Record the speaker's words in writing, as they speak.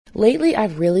Lately,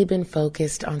 I've really been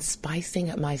focused on spicing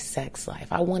up my sex life.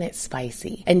 I want it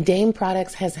spicy. And Dame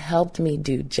Products has helped me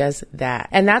do just that.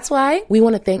 And that's why we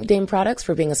want to thank Dame Products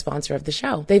for being a sponsor of the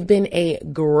show. They've been a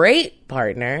great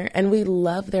partner, and we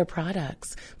love their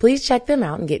products. Please check them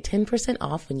out and get 10%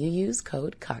 off when you use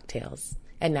code COCKTAILS.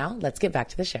 And now, let's get back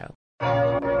to the show.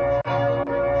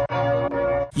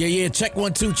 Yeah, check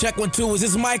 1 2, check 1 2. Is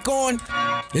this mic on?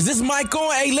 Is this mic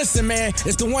on? Hey, listen, man.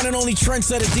 It's the one and only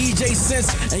trendsetter DJ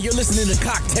Sense, and you're listening to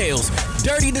Cocktails.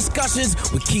 Dirty discussions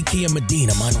with Kiki and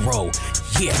Medina Monroe.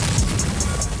 Yeah.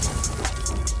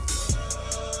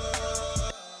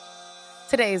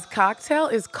 Today's cocktail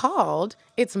is called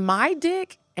It's My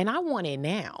Dick and I Want It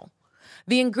Now.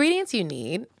 The ingredients you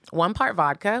need: 1 part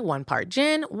vodka, 1 part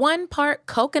gin, 1 part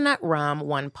coconut rum,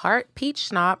 1 part peach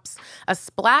schnapps, a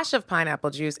splash of pineapple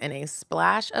juice, and a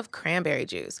splash of cranberry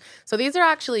juice. So these are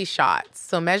actually shots,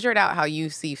 so measure it out how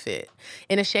you see fit.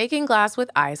 In a shaking glass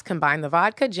with ice, combine the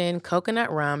vodka, gin,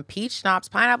 coconut rum, peach schnapps,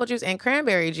 pineapple juice, and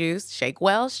cranberry juice. Shake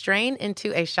well, strain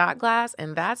into a shot glass,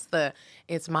 and that's the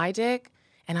It's My Dick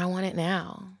and I Want It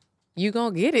Now. You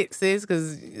gonna get it, sis,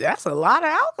 because that's a lot of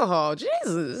alcohol.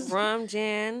 Jesus. Rum,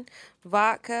 gin,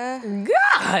 vodka.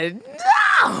 God,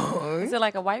 no. Is it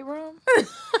like a white rum?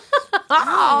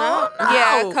 Oh, no.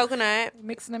 Yeah, coconut.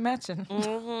 Mixing and matching.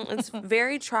 Mm-hmm. It's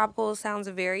very tropical. Sounds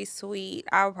very sweet.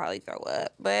 I would probably throw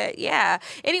up. But yeah.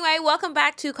 Anyway, welcome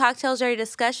back to Cocktails Dirty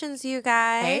Discussions, you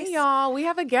guys. Hey, y'all. We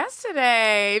have a guest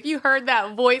today. If you heard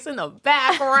that voice in the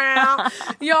background.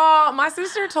 Y'all, my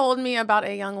sister told me about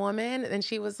a young woman, and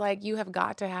she was like, you have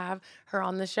got to have her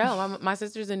on the show. My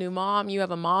sister's a new mom. You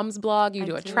have a mom's blog. You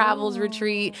do a travels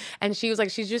retreat. And she was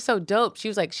like, she's just so dope. She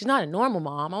was like, she's not a normal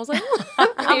mom. I was like,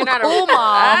 I'm a cool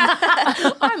mom.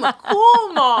 I'm a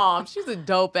cool mom. She's a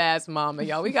dope ass mama,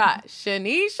 y'all. We got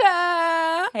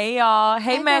Shanicia. Hey, y'all.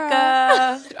 Hey,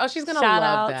 Mecca. Oh, she's gonna Shout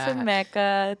love out that. to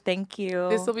Mecca. Thank you.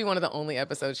 This will be one of the only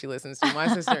episodes she listens to. My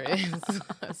sister is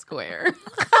a square.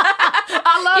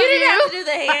 I love you. You didn't have to do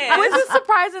the hands. Which is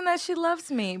surprising that she loves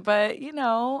me, but you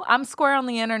know, I'm square on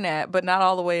the internet, but not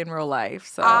all the way in real life.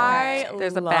 So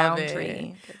there's a love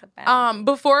boundary.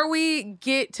 Before we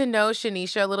get to know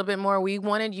Shanicia a little bit more, we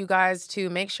wanted you guys to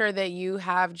make sure that you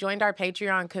have joined our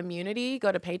Patreon community.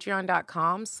 Go to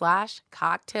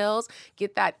patreon.com/cocktails.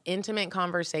 Get that intimate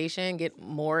conversation. Get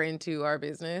more into our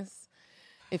business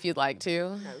if you'd like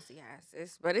to. Nosy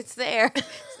asses, but it's there.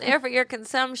 It's there for your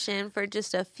consumption for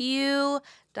just a few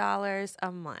dollars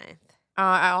a month.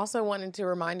 I also wanted to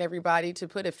remind everybody to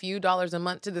put a few dollars a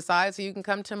month to the side so you can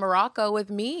come to Morocco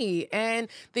with me and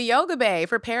the Yoga Bay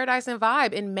for Paradise and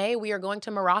Vibe. In May, we are going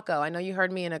to Morocco. I know you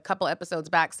heard me in a couple episodes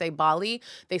back say Bali.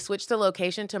 They switched the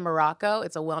location to Morocco.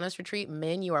 It's a wellness retreat.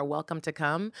 Men, you are welcome to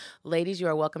come. Ladies, you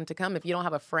are welcome to come. If you don't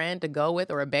have a friend to go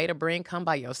with or a bae to bring, come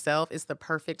by yourself. It's the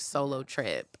perfect solo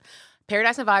trip.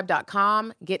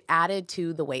 ParadiseandVibe.com. Get added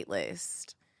to the wait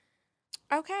list.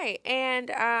 Okay, and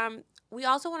we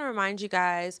also want to remind you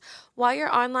guys, while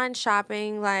you're online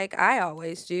shopping, like I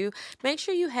always do, make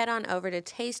sure you head on over to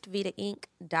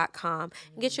tastevitainc.com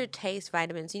and get your taste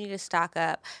vitamins. You need to stock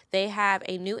up. They have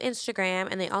a new Instagram,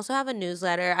 and they also have a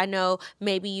newsletter. I know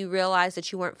maybe you realized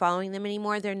that you weren't following them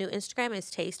anymore. Their new Instagram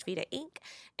is Taste Vita Inc.,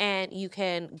 and you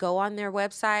can go on their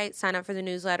website, sign up for the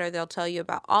newsletter. They'll tell you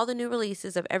about all the new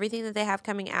releases of everything that they have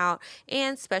coming out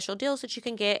and special deals that you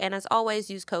can get. And as always,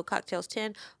 use code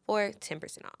COCKTAILS10 for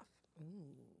 10% off.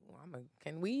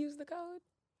 Can we use the code?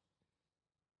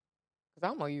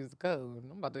 Because I'm going to use the code.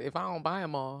 I'm about to, if I don't buy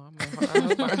them all,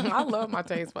 I love my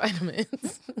taste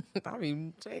vitamins. I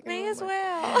mean, taking May as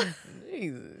well.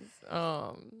 Jesus.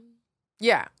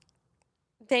 Yeah.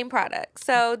 Dame Products.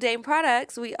 So Dame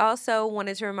Products, we also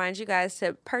wanted to remind you guys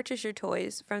to purchase your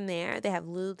toys from there. They have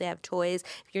lube, they have toys.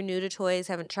 If you're new to toys,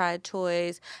 haven't tried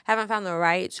toys, haven't found the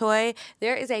right toy,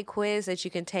 there is a quiz that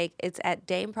you can take. It's at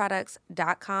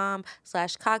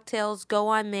dameproducts.com/cocktails. Go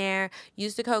on there,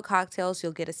 use the code cocktails.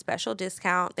 You'll get a special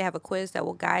discount. They have a quiz that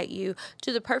will guide you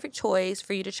to the perfect toys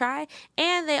for you to try.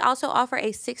 And they also offer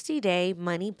a 60-day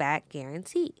money-back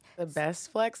guarantee. The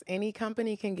best flex any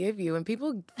company can give you. And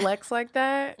people flex like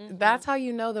that, that's how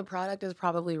you know the product is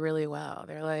probably really well.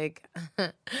 They're like,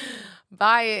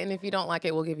 buy it, and if you don't like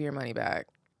it, we'll give you your money back.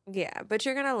 Yeah, but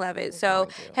you're going to love it. So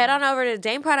head on over to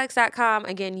dameproducts.com.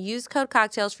 Again, use code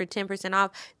cocktails for 10% off.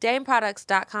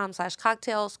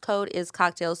 dameproducts.com/cocktails. Code is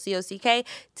cocktails, COCKTALES.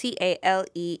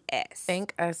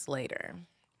 Thank us later.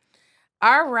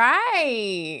 All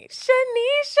right.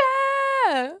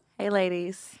 Shanisha. Hey,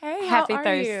 ladies. Hey, Happy how are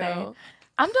Thursday. you?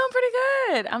 I'm doing pretty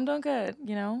good. I'm doing good,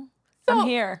 you know. So- I'm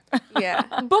here.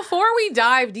 Yeah. Before we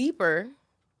dive deeper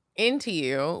into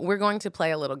you, we're going to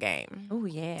play a little game. Oh,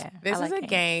 yeah. This I is like a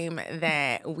games. game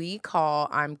that we call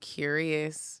I'm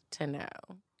Curious to Know.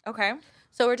 Okay.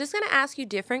 So we're just going to ask you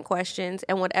different questions,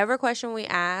 and whatever question we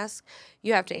ask,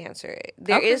 you have to answer it.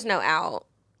 There is no out.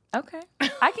 Okay.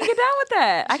 I can get down with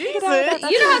that. I can get down with that.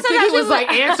 You know how sometimes He was people-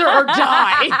 like, answer or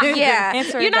die. Yeah.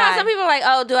 Answer or You know how die. some people are like,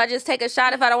 oh, do I just take a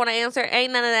shot if I don't want to answer?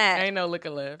 Ain't none of that. Ain't no liquor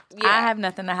left. Yeah. I have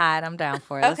nothing to hide. I'm down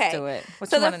for it. Okay. Let's do it. What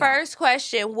So you the wanna know? first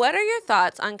question, what are your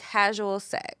thoughts on casual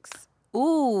sex?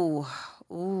 Ooh.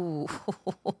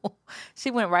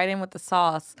 She went right in with the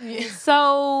sauce.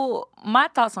 So my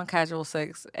thoughts on casual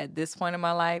sex at this point in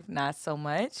my life, not so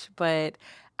much, but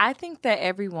I think that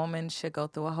every woman should go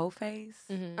through a hoe phase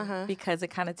because it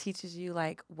kind of teaches you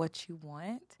like what you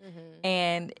want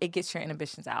and it gets your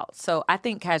inhibitions out. So I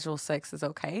think casual sex is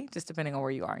okay, just depending on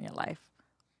where you are in your life.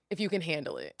 If you can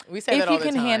handle it. We say If that all you the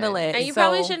can time. handle it. And you So-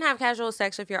 probably shouldn't have casual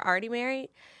sex if you're already married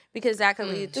because that could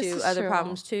lead This to is other true.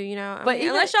 problems too, you know? But even-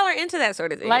 unless y'all are into that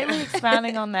sort of thing. Lightly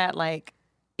expounding on that, like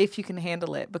if you can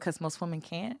handle it, because most women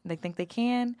can't. They think they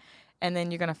can. And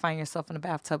then you're going to find yourself in a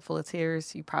bathtub full of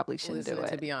tears. You probably shouldn't Listen do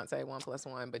to it. Beyonce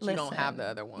 1+1, but you don't have the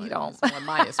other one. you don't. It's 1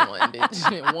 minus 1,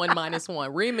 bitch. 1 minus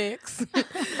 1 remix.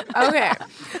 Okay.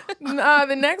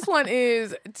 The next one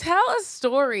is tell a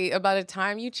story about a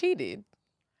time you cheated.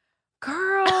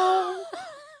 Girl,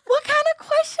 what kind of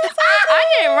questions I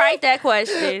didn't write that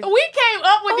question. We came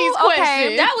up with these okay.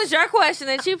 questions. That was your question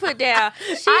that you put down.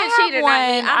 She a I have cheater, one. not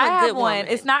me. I'm I a have good one. woman.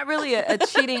 It's not really a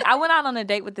cheating. I went out on a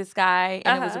date with this guy,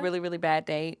 and it was a really, really bad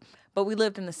date. But we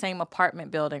lived in the same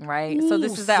apartment building, right? So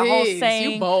this is that whole sis, you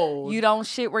saying, bold. you don't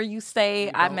shit where you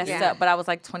stay. I don't. messed Yeah. up, but I was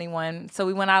like 21. So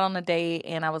we went out on a date,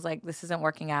 and I was like, this isn't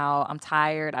working out. I'm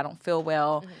tired. I don't feel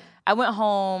well. I went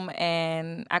home,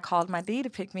 and I called my D to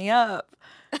pick me up.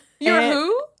 You're And-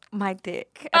 who? My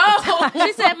dick. at the time.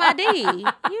 She said my D. You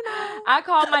know. I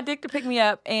called my dick to pick me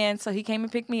up, and so he came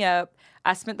and picked me up.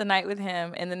 I spent the night with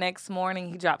him, and the next morning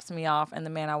he drops me off, and the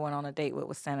man I went on a date with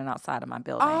was standing outside of my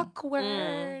building. Awkward.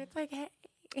 It's like, hey.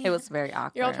 It was very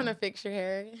awkward. You're all trying to fix your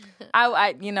hair.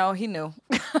 I he knew.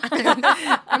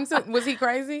 Was he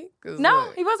crazy? 'Cause No,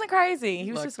 look, he wasn't crazy.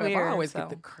 He was look, just I weird. always so. get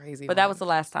the crazy But that was ones. the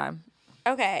last time.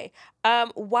 Okay.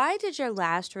 Why did your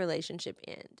last relationship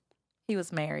end? He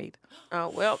was married. Oh,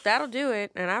 well, that'll do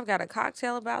it. And I've got a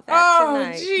cocktail about that Oh,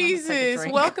 tonight. Jesus.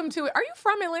 drink. Welcome to it. Are you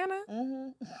from Atlanta?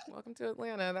 Welcome to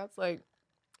Atlanta. That's like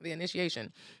the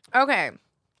initiation. Okay.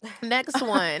 Next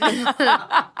one.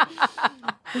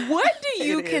 What do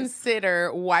you It is.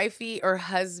 consider wifey or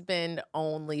husband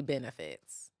only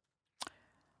benefits?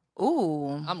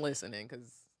 Ooh. I'm listening because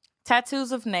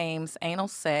Tattoos of names, anal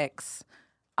sex.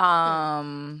 you're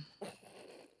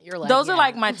like, Those are yeah.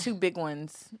 like my two big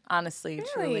ones, honestly,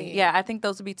 truly. Really? Yeah, I think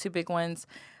those would be two big ones.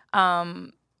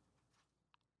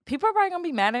 People are probably gonna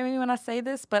be mad at me when I say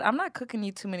this, but I'm not cooking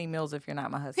you too many meals if you're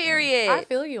not my husband. Period. I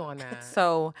feel you on that.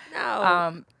 So,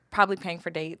 no. probably paying for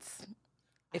dates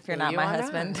if you're feel not you my on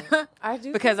husband. that. I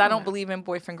do Because feel I don't that. believe in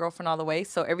boyfriend girlfriend all the way.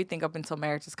 So everything up until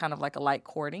marriage is kind of like a light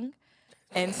courting.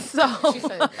 And so She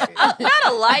said, Not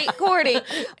a light courting.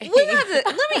 Let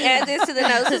me add this to the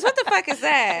notes. 'Cause what the fuck is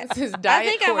that? This is I diet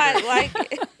think I might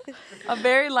like it. a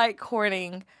very light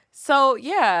courting. So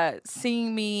yeah,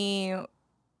 seeing me.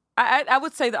 I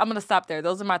would say that I'm gonna stop there.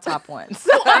 Those are my top ones.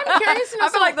 I'm curious to know. I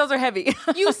feel like those are heavy.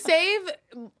 You save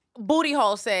booty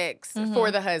hole sex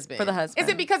for the husband. For the husband.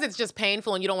 Is it because it's just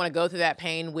painful and you don't want to go through that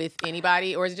pain with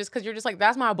anybody? Or is it just because you're just like,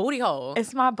 that's my booty hole?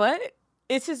 It's my butt.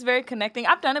 It's just very connecting.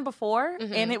 I've done it before,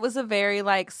 and it was a very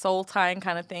like soul tying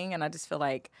kind of thing. And I just feel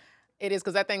like It is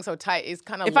because that thing's so tight. It's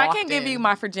kind of if I can't give you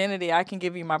my virginity, I can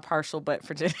give you my partial butt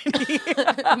virginity.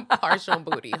 partial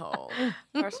booty hole.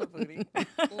 partial booty.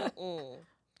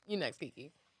 You next,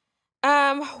 Kiki.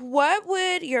 What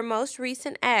would your most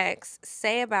recent ex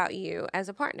say about you as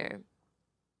a partner?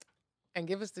 And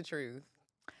give us the truth.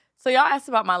 So y'all asked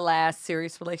about my last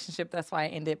serious relationship. That's why I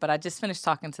ended. But I just finished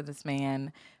talking to this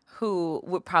man who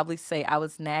would probably say I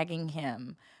was nagging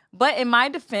him. But in my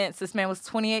defense, this man was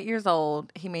 28 years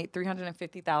old. He made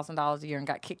 $350,000 a year and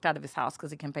got kicked out of his house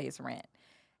because he couldn't pay his rent.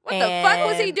 What the fuck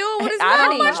was he doing with his I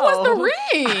money? don't How much was the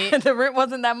know. rent? The rent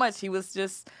wasn't that much. He was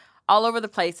just all over the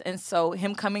place. And so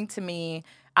him coming to me,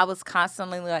 I was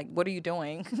constantly like, what are you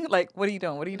doing? Like, what are you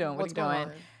doing? What are you doing? What What's are you going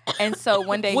doing? on? And so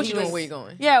one day What he you doing? was, Where you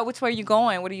going? Yeah, which way are you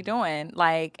going? What are you doing?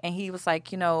 Like, and he was like,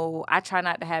 I try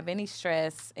not to have any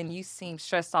stress, and you seem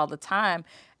stressed all the time.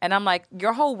 And I'm like,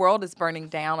 your whole world is burning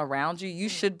down around you. You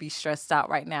should be stressed out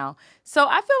right now. So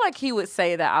I feel like he would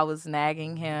say that I was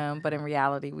nagging him, but in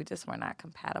reality, we just were not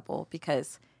compatible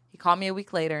because he called me a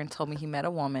week later and told me he met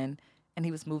a woman and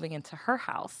he was moving into her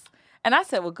house. And I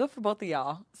said, well, good for both of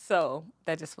y'all. So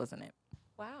that just wasn't it.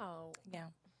 Wow. Yeah.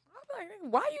 I'm like,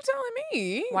 why are you telling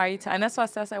me? Why are you? And that's why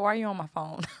I said, why are you on my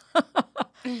phone?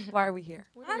 Why are we here?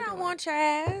 I don't want your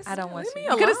ass. I don't want Leave you.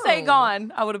 me You could have stayed alone.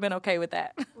 gone. I would have been okay with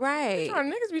that. Right.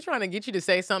 Niggas be trying to get you to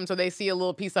say something so they see a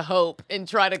little piece of hope and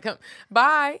try to come.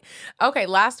 Bye. Okay,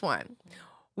 last one.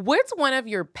 What's one of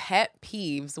your pet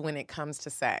peeves when it comes to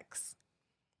sex?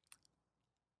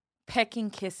 Pecking,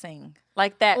 kissing,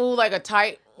 like that. Ooh, like a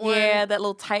tight one? Yeah, that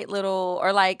little tight little,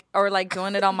 or like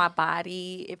doing it on my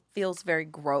body. It feels very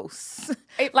gross.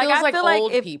 It Like feels I like feel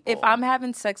old like people. if I'm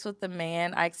having sex with a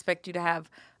man, I expect you to have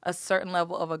a certain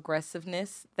level of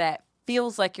aggressiveness that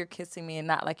feels like you're kissing me and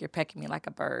not like you're pecking me like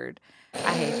a bird.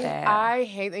 I hate that. I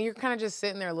hate that. You're kind of just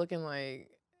sitting there looking like,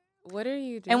 what are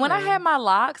you doing? And when I have my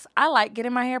locks, I like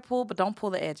getting my hair pulled, but don't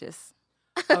pull the edges.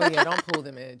 Oh, yeah, don't pull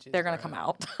them edges. They're gonna bro. come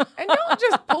out. And don't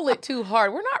just pull it too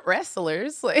hard. We're not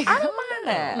wrestlers. Like, I don't mind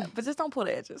that, but just don't pull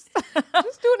the edges.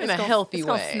 Just do it in a healthy it's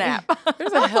way. gonna snap.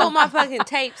 There's I'll a pull healthy. my fucking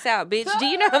tapes out, bitch. Do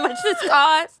you know how much this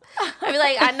costs? I be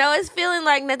like, I know it's feeling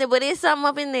like nothing, but it's something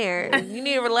up in there. You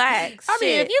need to relax. I mean,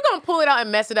 Shit. if you're gonna pull it out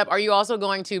and mess it up, are you also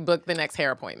going to book the next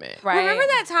hair appointment? Right. Remember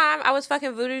that time I was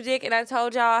fucking voodoo dick and I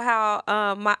told y'all how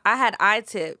I had eye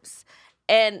tips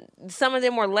and some of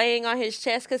them were laying on his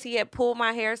chest because he had pulled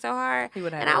my hair so hard. He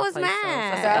would have and to I was replace those.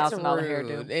 mad. That's That's $1,000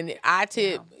 rude. hairdo. And I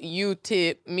tip, you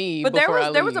tip me. But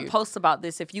before there was a leave. post about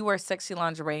this. If you wear sexy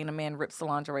lingerie and a man rips the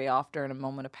lingerie off during a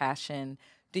moment of passion,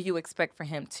 do you expect for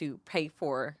him to pay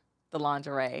for the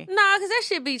lingerie? Nah, because that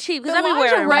shit be cheap. Because The I be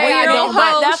wearing lingerie, I real don't hoe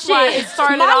buy. That's why it shit.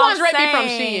 started My off lingerie be from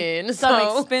saying Shein, some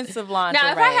so- expensive lingerie.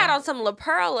 Now, if I had on some La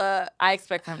Perla, I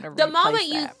expect for him to the replace moment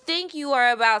you that. think you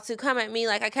are about to come at me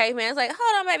like a caveman, it's like,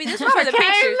 hold on, baby, this was for the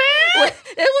Caveman? pictures.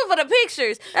 This was for the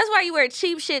pictures. That's why you wear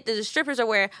cheap shit that the strippers are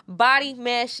wearing. Body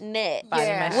mesh net. Body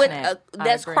Yeah. mesh With net. I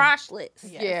that's agree. crotchless.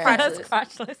 Yeah. That's Crotchless.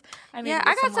 crotchless. I need Yeah, to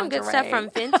I get got some good stuff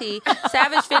lingerie. from Fenty.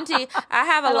 Savage Fenty. I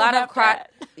have a I don't lot of have crotch.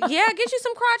 that. Yeah, get you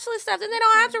some crotchless stuff. Then they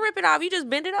don't have to rip it off. You just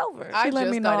bend it over. I let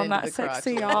just me know got I'm into not the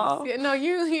sexy, crotchless. y'all. Yeah, no,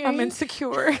 you I'm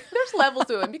insecure. There's levels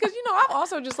to it because I've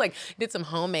also just like did some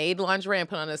homemade lingerie and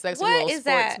put on a sexy What little is sports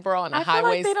that? bra and a I feel high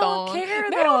like waist they don't thong. care,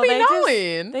 They though. don't be They just-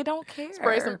 knowing. They don't care.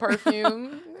 Spray some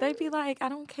perfume. They be like, I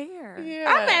don't care. Yeah.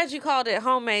 I'm mad you called it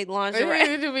homemade lingerie.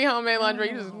 It should be homemade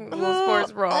lingerie. You just a little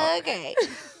sports bra. Okay.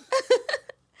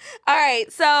 All right,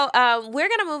 so we're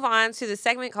going to move on to the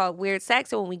segment called Weird Sex.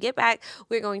 So when we get back,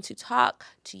 we're going to talk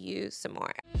to you some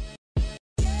more.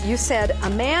 You said a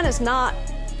man is not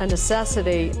a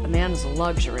necessity, a man is a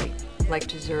luxury. Like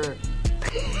dessert.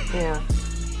 Yeah.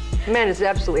 Man is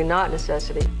absolutely not a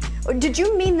necessity. Did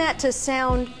you mean that to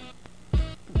sound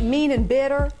mean and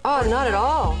bitter? Oh, not at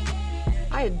all.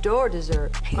 I adore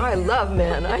dessert. I love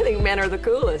men. I think men are the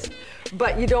coolest.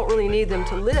 But you don't really need them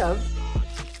to live.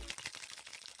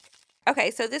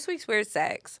 Okay, so this week's Weird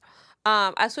Sex.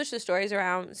 I switched the stories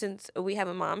around since we have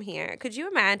a mom here. Could you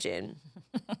imagine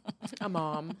A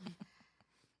mom.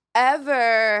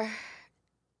 ever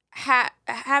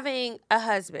having a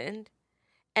husband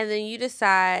and then you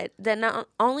decide that not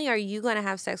only are you going to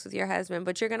have sex with your husband,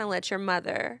 but you're going to let your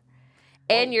mother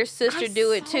and your sister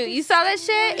do it too. You saw that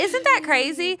shit? Isn't that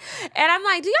crazy? And I'm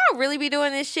like, do y'all really be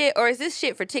doing this shit or is this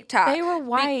shit for TikTok? They were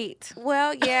white.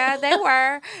 Well, yeah, they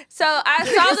were. So I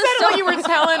saw You the said it like you were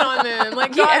telling on them.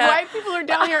 Like, God, Yeah. white people are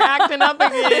down here acting up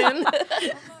again.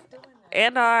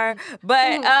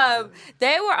 But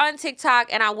they were on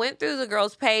TikTok and I went through the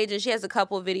girl's page and she has a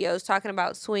couple of videos talking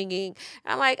about swinging.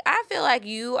 And I'm like, I feel like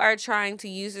you are trying to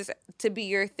use this to be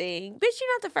your thing. Bitch,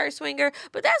 you're not the first swinger,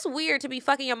 but that's weird to be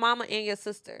fucking your mama and your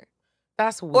sister.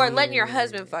 That's weird. Or letting your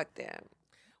husband fuck them.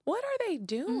 What are they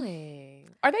doing?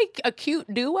 Are they a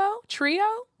cute duo? Trio?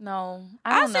 No,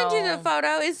 I'll I don't send you know. the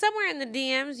photo. It's somewhere in the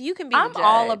DMs. You can be I'm the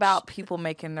all judge. about people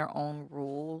making their own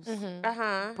rules,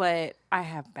 Uh-huh. but I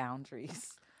have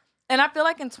boundaries. And I feel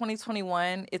like in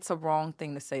 2021, it's a wrong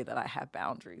thing to say that I have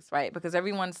boundaries, right? Because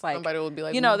everyone's like, Somebody will be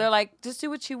like, they're like, just do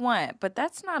what you want. But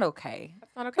that's not okay.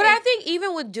 That's not okay. But I think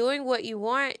even with doing what you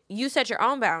want, you set your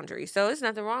own boundaries. So there's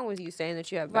nothing wrong with you saying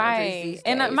that you have boundaries Right. these days.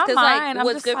 And in my 'Cause, mind, I'm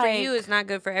what's just good for like- you is not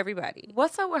good for everybody.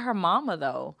 What's up with her mama,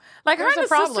 though? Like, There's her a and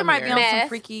the sister problem might be here. on some Meth.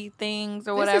 freaky things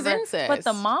or This is whatever. incest. But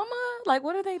the mama? Like,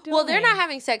 what are they doing? Well, they're not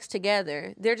having sex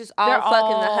together. They're just all They're fucking the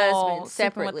all husband sleeping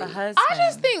separately. with the husband. I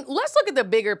just think, let's look at the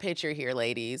bigger picture here,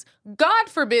 ladies. God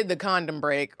forbid the condom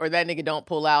break or that nigga don't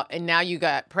pull out and now you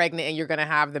got pregnant and you're going to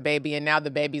have the baby and now the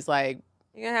baby's like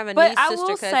You're going to have a But niece, I sister, will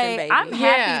cousin, say, baby. I'm happy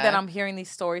Yeah. that I'm hearing these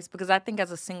stories because I think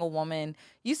as a single woman,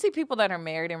 you see people that are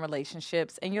married in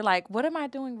relationships and you're like, what am I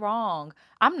doing wrong?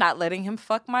 I'm not letting him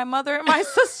fuck my mother and my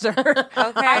sister.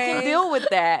 I can deal with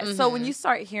that. So when you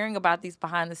start hearing about these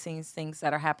behind the scenes things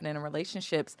that are happening in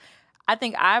relationships, I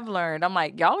think I've learned, I'm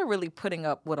like, y'all are really putting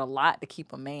up with a lot to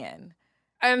keep a man.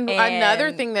 And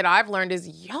another thing that I've learned is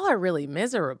y'all are really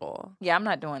miserable. Yeah, I'm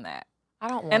not doing that. I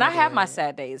don't want And I have my it.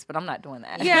 sad days, but I'm not doing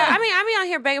that. Yeah, I mean, I be out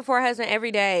here begging for a husband every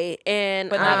day,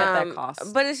 and But not at that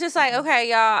cost. But it's just like,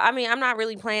 okay, y'all. I mean, I'm not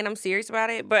really playing. I'm serious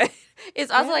about it, but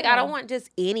it's also like I don't want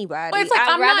just anybody. But it's like, I'd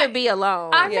I'm rather not- be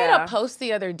alone. I made a post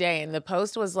the other day, and the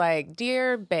post was like,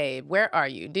 "Dear babe, where are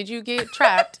you? Did you get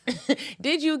trapped?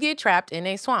 Did you get trapped in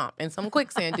a swamp in some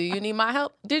quicksand? Do you need my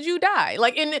help? Did you die?"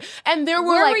 Like, and there were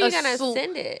Where like were you a gonna sl-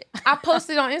 send it? I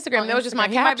posted on Instagram. That was just my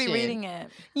He caption. might be reading it.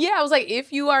 Yeah, I was like,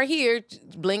 if you are here,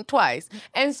 blink twice.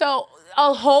 And so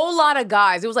a whole lot of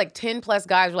guys, it was like 10 plus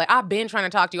guys were like, I've been trying to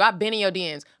talk to you. I've been in your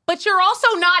DMs, but you're also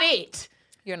not it.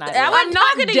 You're not. I I'm wasn't not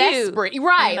talking to you. desperate.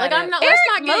 Right. You're Like, not I'm it. not, Eric,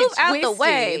 let's not get move it out the twisted.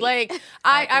 way. Like,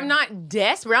 I'm not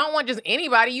desperate. I don't want just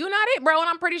anybody. You not it, bro. And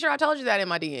I'm pretty sure I told you that in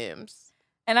my DMs.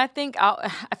 And I think I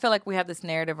feel like we have this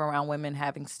narrative around women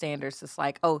having standards. It's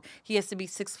like, oh, he has to be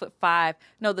 6'5".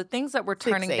 No, the things that we're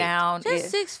turning 6'8". down.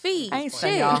 Just 6 feet. I ain't Shit.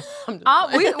 saying y'all.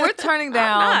 I'm just We're turning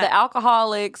down not. the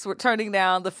alcoholics. We're turning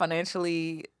down the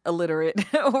financially illiterate.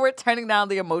 We're turning down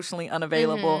the emotionally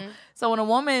unavailable. So when a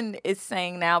woman is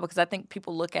saying now, because I think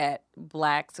people look at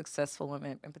Black successful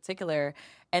women in particular,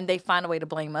 and they find a way to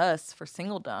blame us for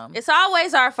singledom. It's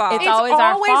always our fault. It's always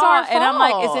our always fault. our And I'm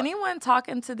like, is fault. anyone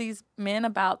talking to these men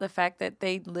about the fact that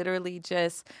they literally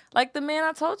just, like the man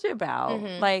I told you about,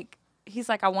 like, he's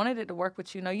like, I wanted it to work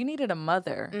with you. No, you needed a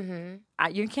mother.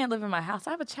 You can't live in my house.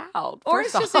 I have a child. Or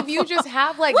it's First just off. if you just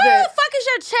have like Where the fuck is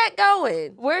your check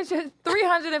going? Where's your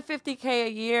 $350K a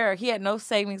year? He had no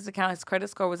savings account. His credit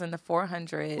score was in the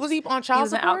 400s. Was he on child He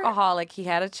was support? an alcoholic. He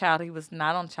had a child. He was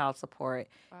not on child support.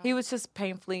 He was just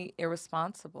painfully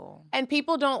irresponsible. And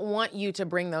people don't want you to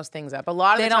bring those things up. A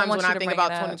lot of They the don't times want when you I to think bring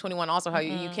about it up. 2021, also how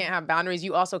you can't have boundaries,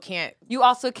 you also can't. You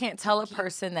also can't tell a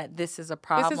person that this is a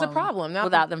problem. This is a problem. Not-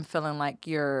 without them feeling like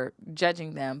you're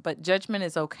judging them. But judgment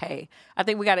is okay. I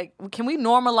think can we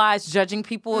normalize judging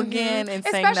people again and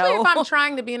saying no? Especially if I'm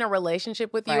trying to be in a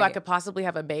relationship with you, I Right. could possibly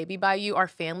have a baby by you. Our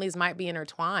families might be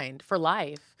intertwined for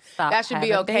life. Stop that should be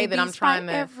having okay that I'm babies trying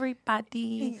by to.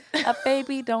 everybody. A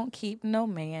baby don't keep no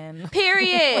man.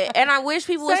 Period. And I wish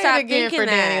people would Say stop it again thinking for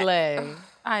that. Danny Lay.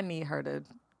 I need her to.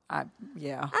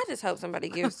 Yeah. I just hope somebody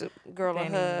gives the girl a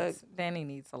hug. Danny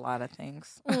needs a lot of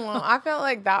things. Well, I felt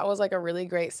like that was like a really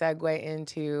great segue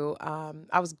into.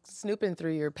 I was snooping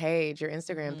through your page, your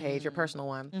Instagram page, your personal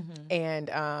one, and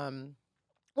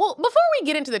well, before we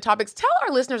get into the topics, tell our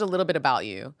listeners a little bit about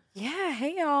you. Yeah,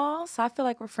 hey y'all. So I feel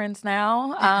like we're friends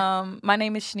now. My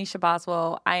name is Shanicia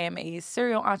Boswell. I am a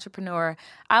serial entrepreneur.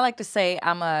 I like to say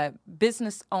I'm a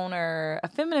business owner, a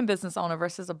feminine business owner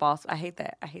versus a boss. I hate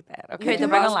that. Okay, hate the I'm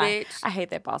not gonna boss lie. bitch? I hate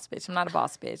that boss bitch. I'm not a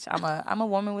boss bitch. I'm a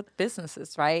woman with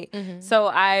businesses, right? So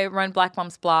I run Black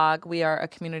Moms Blog. We are a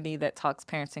community that talks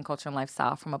parenting, culture, and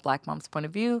lifestyle from a Black mom's point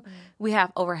of view. We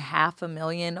have over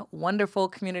 500,000 wonderful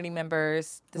community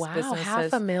members. This business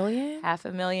has 500,000.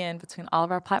 500,000 between all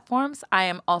of our platforms. I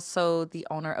am also the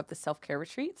owner of the self-care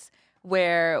retreats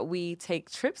where we take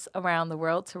trips around the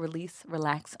world to release,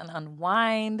 relax, and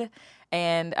unwind.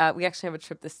 And we actually have a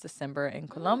trip this December in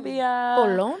Colombia.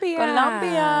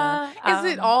 Colombia. Is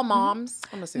it all moms?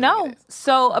 I'm assuming No. it is.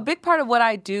 So a big part of what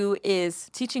I do is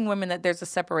teaching women that there's a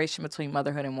separation between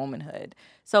motherhood and womanhood.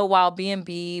 So while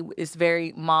B&B is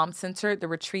very mom-centered, the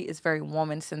retreat is very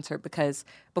woman-centered because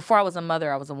before I was a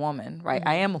mother, I was a woman, right?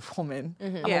 I am a woman.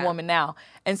 I'm a woman now.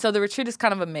 And so the retreat is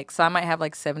kind of a mix. So I might have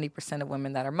like 70% of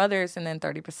women that are mothers and then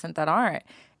 30% that aren't.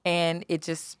 And it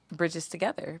just bridges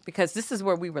together because this is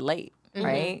where we relate,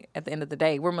 right? At the end of the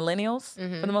day, we're millennials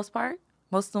for the most part.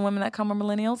 Most of the women that come are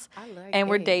millennials. And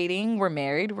we're dating, we're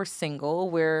married, we're single,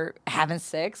 we're having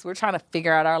sex, we're trying to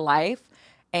figure out our life.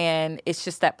 And it's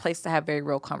just that place to have very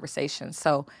real conversations.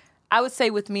 So I would say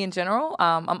with me in general,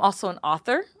 I'm also an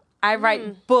author. I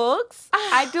write books.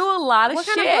 I do a lot of What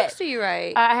shit. kind of books do you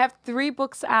write? I have 3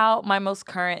 books out. My most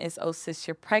current is Oh Sis,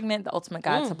 You're Pregnant, The Ultimate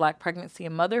Guide to Black Pregnancy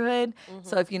and Motherhood.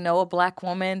 So if you know a Black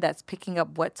woman that's picking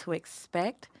up what to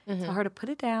expect, tell her to put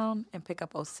it down and pick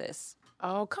up Oh Sis.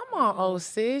 Oh, come on, oh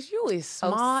sis. You is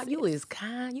smart. You is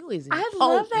kind. You is I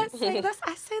love that important. saying.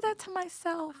 I say that to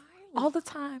myself. all the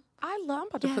time. I'm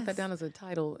about to put that down as a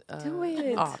title Do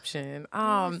it. option.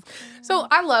 So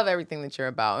I love everything that you're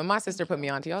about. And my sister put me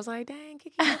on to you. I was like, dang,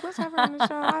 Kiki, let's have her on the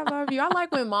show. I love you. I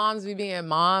like when moms be being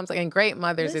moms, like, and great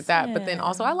mothers at that. But then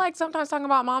also I like sometimes talking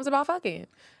about moms about fucking.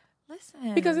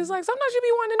 Listen. Because it's like sometimes you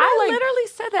be wanting to know. I literally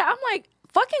said that. I'm like,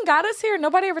 fucking got us here.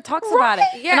 Nobody ever talks about it.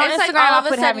 Yeah, and on it's Instagram, like all of I a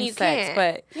put sudden having you sex, can't.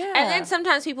 but yeah. And then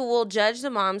sometimes people will judge the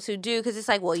moms who do because it's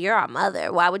like, well, you're a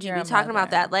mother. Why would you be talking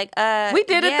about that? Like, we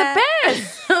did it the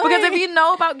best. Because if you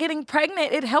know about getting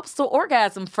pregnant, it helps to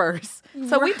orgasm first.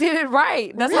 So we did it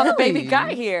right. That's how the baby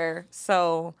got here.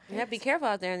 So yeah, be careful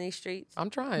out there in these streets. I'm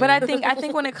trying. But I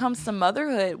think when it comes to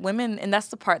motherhood, women, and that's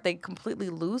the part they completely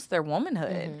lose their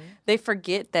womanhood. They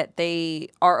forget that they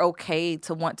are okay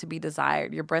to want to be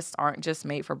desired. Your breasts aren't just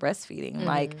made for breastfeeding.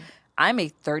 Like, I'm a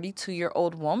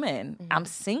 32-year-old woman. I'm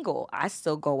single. I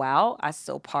still go out. I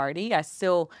still party. I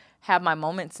still have my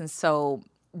moments. And so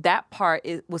that part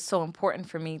was so important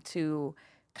for me to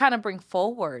kind of bring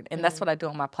forward. And that's what I do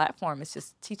on my platform. It's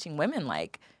just teaching women,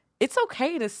 like, it's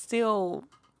okay to still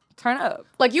turn up.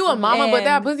 Like, you a mama, but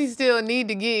that pussy still need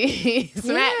to get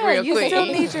smacked real quick.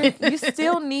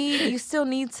 You still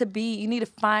need to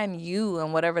find you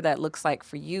and whatever that looks like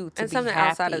for you to And be something happy.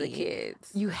 outside of the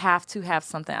kids. You have to have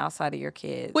something outside of your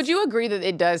kids. Would you agree that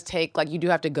it does take, like, you do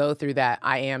have to go through that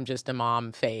I am just a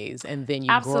mom phase, and then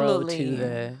you grow to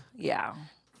the... Yeah.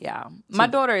 My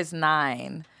daughter is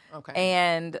 9. Okay.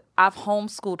 And I've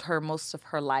homeschooled her most of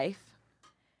her life.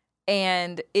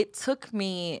 And it took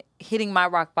me hitting my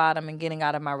rock bottom and getting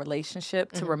out of my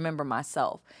relationship to remember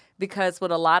myself. Because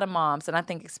with a lot of moms, and I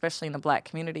think especially in the Black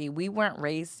community, we weren't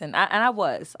raised, and I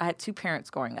had 2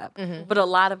 parents growing up, but a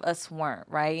lot of us weren't,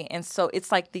 right? And so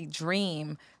it's like the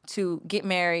dream to get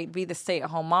married, be the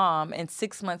stay-at-home mom, and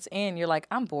 6 months in, you're like,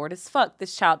 I'm bored as fuck.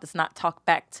 This child does not talk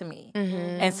back to me.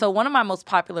 And so one of my most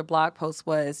popular blog posts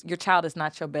was, your child is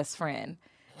not your best friend.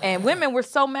 And women were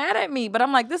so mad at me. But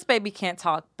I'm like, this baby can't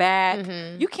talk back.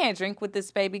 You can't drink with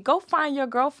this baby. Go find your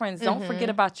girlfriends. Don't forget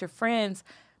about your friends.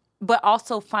 But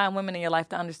also find women in your life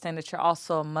to understand that you're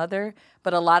also a mother.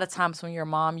 But a lot of times when you're a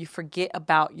mom, you forget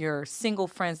about your single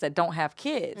friends that don't have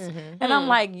kids. And I'm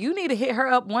like, you need to hit her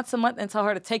up once a month and tell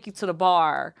her to take you to the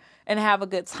bar and have a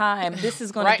good time. This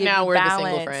is going to give now, you we're balance. the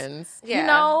single friends. Yeah. You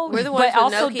know, We're the ones but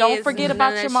with no also don't kids forget and none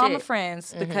about of your that mama shit.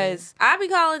 friends because I be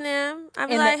calling them. I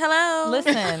be in like, the- hello.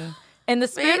 Listen, in the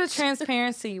spirit of Bitch.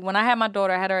 transparency, when I had my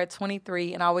daughter, I had her at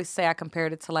 23, and I always say I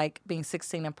compared it to like being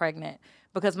 16 and pregnant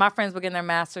because my friends were getting their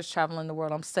masters, traveling the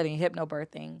world. I'm studying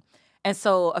hypnobirthing. And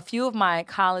so a few of my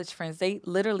college friends, they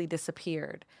literally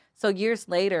disappeared. So years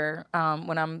later,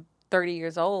 when I'm 30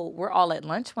 years old, we're all at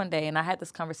lunch one day, and I had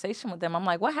this conversation with them. I'm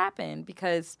like, what happened?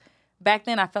 Because back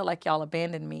then I felt like y'all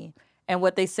abandoned me. And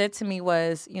what they said to me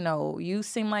was, you know, you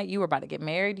seem like you were about to get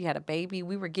married. You had a baby.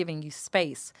 We were giving you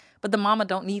space. But the mama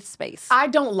don't need space. I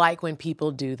don't like when people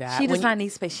do that. She does not need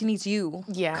space. She needs you.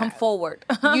 Yeah. Come forward.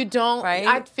 You don't, Right?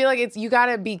 I feel like you got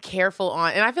to be careful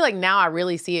on, and I feel like now I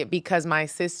really see it because my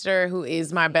sister, who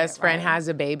is my best friend, has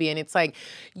a baby, and it's like,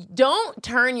 don't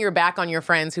turn your back on your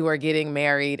friends who are getting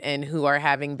married and who are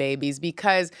having babies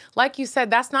because, like you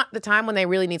said, that's not the time when they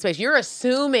really need space. You're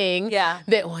assuming that,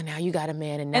 well, now you got a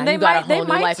man and now you got a whole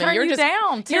new life. Turn and you're you just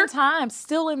down 10 times.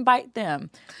 Still invite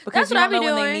them because That's you what I don't be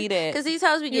know when doing. they need it. Because these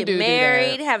hoes be do getting that.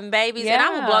 married, having babies, and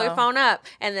I'm gonna blow your Yeah. phone up,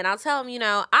 and then I'll tell them, you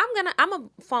know, I'm a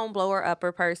phone blower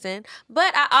upper person,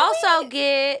 but I also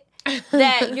get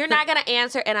that you're not gonna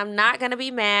answer, and I'm not gonna be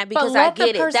mad because I let the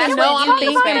get it. person That's know what I'm you need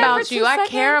thinking space. about you. I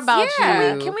care about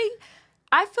you. Can we?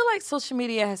 I feel like social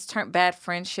media has turned bad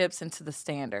friendships into the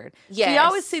standard. So you Yes.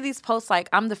 always see these posts like,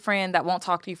 I'm the friend that won't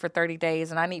talk to you for 30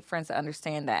 days, and I need friends to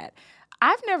understand that.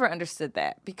 I've never understood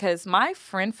that because my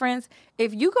friends,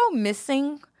 if you go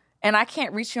missing and I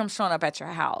can't reach you, I'm showing up at your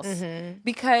house.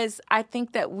 Because I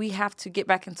think that we have to get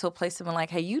back into a place of being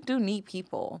like, hey, you do need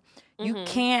people. You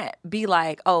can't be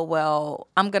like, oh, well,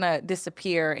 I'm going to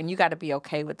disappear and you got to be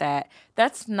okay with that.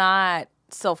 That's not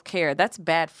self-care. That's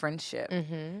bad friendship.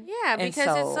 Yeah, because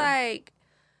so- it's like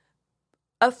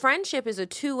a friendship is a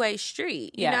two-way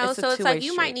street, you Yeah, know? it's a So it's like two-way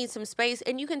you might street. need some space,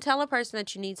 and you can tell a person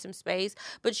that you need some space,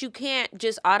 but you can't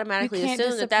just automatically can't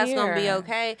assume that that's going to be disappear.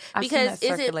 okay. I've seen Because that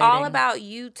is it all circulating. about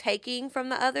you taking from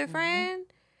the other friend?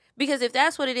 Because if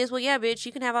that's what it is, well, yeah, bitch,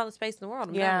 you can have all the space in the world.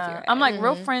 I'm done with Yeah, your I'm ass. like,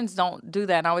 real friends don't do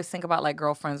that. And I always think about like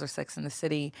girlfriends or Sex in the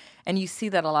City. And you see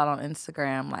that a lot on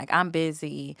Instagram. Like, I'm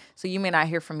busy, so you may not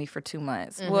hear from me for 2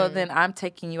 months. Well, then I'm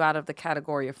taking you out of the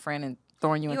category of friend and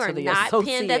throwing you You into are the not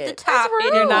associate. pinned at the top Rude.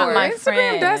 anymore. You're not my Instagram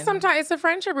friend. does sometimes. It's a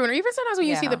friendship ruiner. Even sometimes when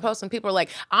you see Yeah. the posts and people are like,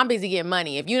 I'm busy getting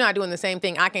money. If you're not doing the same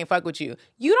thing, I can't fuck with you.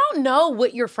 You don't know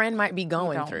what your friend might be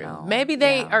going don't through. know. Maybe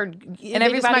they Yeah. are, And they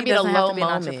everybody just might be at a doesn't have low to be an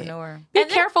moment. entrepreneur. Be And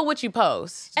then- careful what you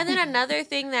post. And then another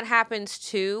thing that happens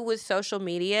too with social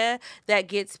media that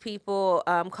gets people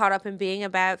caught up in being a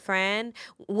bad friend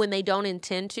when they don't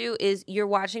intend to is you're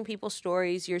watching people's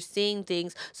stories, you're seeing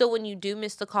things. So when you do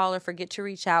miss the call or forget to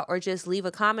reach out or just leave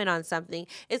a comment on something,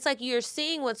 it's like you're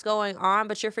seeing what's going on,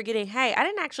 but you're forgetting, hey, I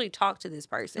didn't actually talk to this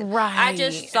person. Right. I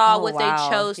just saw Oh, what wow.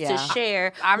 they chose Yeah. to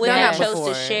share I've when done they that chose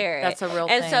before. to share it. That's a real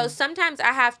And so thing. sometimes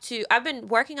I've been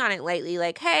working on it lately.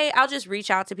 Like, hey, I'll just reach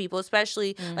out to people,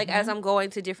 especially like as I'm going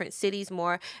to different cities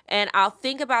more. And I'll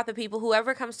think about the people,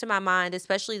 whoever comes to my mind,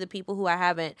 especially the people who I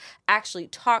haven't actually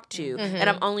talked to. And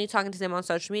I'm only talking to them on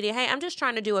social media. Hey, I'm just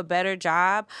trying to do a better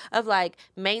job of like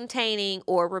maintaining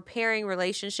or repairing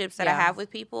relationships that I have with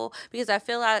people because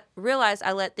I realize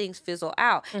I let things fizzle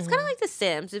out. It's kind of like The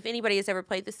Sims. If anybody has ever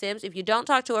played The Sims, if you don't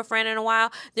talk to a friend in a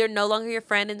while, they're no longer your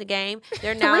friend in the game.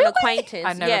 They're now an acquaintance.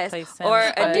 I never played Sims, or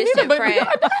a but- distant friend.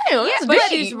 Damn, Yeah, that's but deep.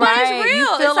 she's Right. But it's real. You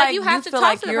feel It's like you like have to feel talk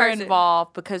like to the you're person.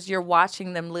 involved because you're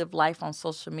watching them live life on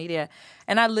social media.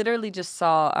 And I literally just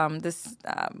saw this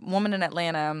woman in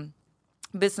Atlanta,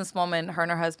 businesswoman. Her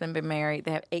and her husband been married.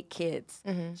 They have 8 kids.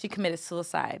 She committed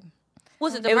suicide.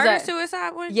 Was it the It was murder a-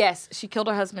 suicide one? Yes, she killed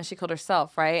her husband. She killed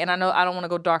herself, right? And I know I don't want to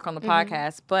go dark on the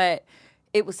podcast, but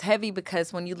it was heavy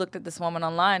because when you looked at this woman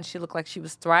online, she looked like she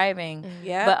was thriving.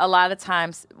 Yeah. But a lot of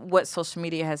times, what social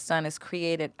media has done is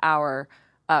created our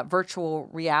virtual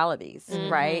realities,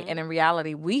 right? And in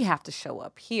reality, we have to show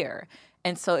up here.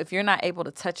 And so if you're not able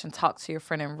to touch and talk to your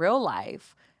friend in real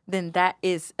life, then that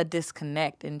is a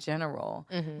disconnect in general.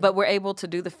 But we're able to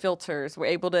do the filters. We're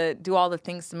able to do all the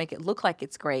things to make it look like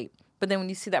it's great. But then when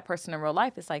you see that person in real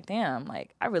life, it's like, damn,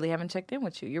 like, I really haven't checked in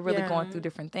with you. You're really going through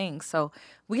different things. So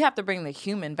we have to bring the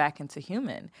human back into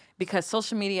human because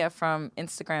social media, from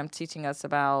Instagram teaching us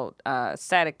about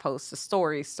static posts, the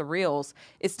stories, the reels,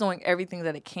 it's doing everything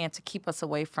that it can to keep us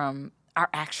away from our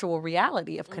actual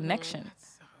reality of connection.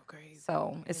 So crazy.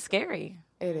 So it's scary.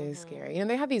 It is scary. You know,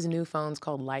 they have these new phones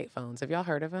called light phones. Have y'all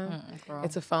heard of them?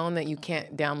 It's a phone that you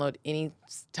can't download any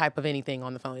type of anything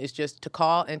on the phone. It's just to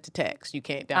call and to text. You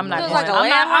can't download I'm not, Feels going,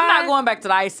 like a I'm not landline? going back to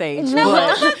the Ice Age.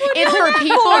 But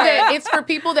it's for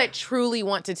people that truly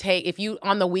want to take. If you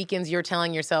on the weekends you're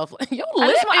telling yourself, your I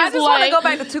lip just, I is just want to like. go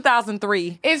back to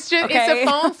 2003. It's just Okay. it's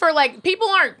a phone for like people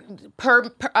aren't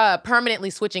permanently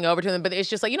switching over to them, but it's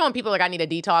just like, you know, when people are like, I need a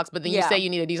detox, but then you Yeah. say you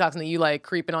need a detox and then you like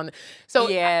creeping on. So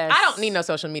Yes. I don't need no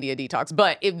social media detox,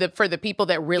 but for the people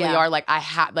that really Yeah. are like,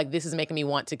 this is making me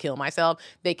want to kill myself,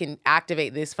 they can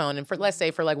activate this phone and for let's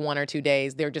say for like 1 or 2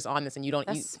 days they're just on this and you don't.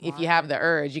 That's If you have the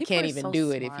urge, you People can't are even so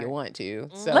do it if you smart. want to.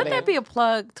 So Let that be a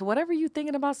plug to whatever you're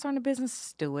thinking about starting a business.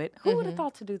 Just do it. Who would have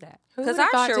thought to do that? Who 'Cause would've I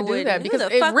thought sure to do wouldn't. that? Who Because the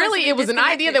it fuck wants really to be it was an idea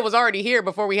disconnected? that was already here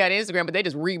before we had Instagram, but they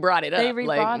just re-brought it up. They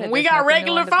rebrought it. We There's got nothing new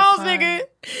regular under the phones, sun.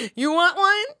 nigga. You want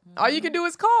one? All you can do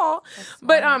is call.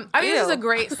 But I think this is a Ew.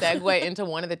 great segue into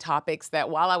one of the topics that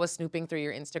while I was snooping through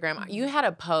your Instagram, you had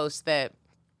a post that.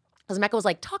 Because Mecca was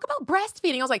like, talk about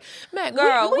breastfeeding. I was like, man,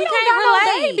 Girl, we we don't can't got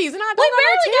no relate. babies, and I We don't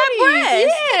barely got got titties.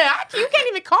 breasts. Yeah, you can't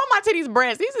even call my titties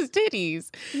breasts. These is titties.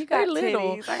 You got They're little.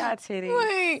 titties. I got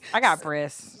titties. Like, I got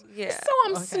breasts. Yeah. so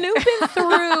I'm snooping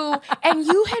through, and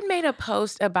you had made a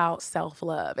post about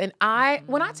self-love. And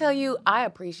when I tell you, I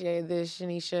appreciated this,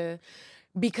 Shanicia,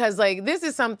 because like this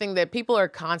is something that people are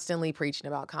constantly preaching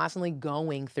about, constantly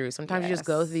going through. Sometimes you just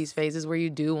go through these phases where you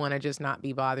do want to just not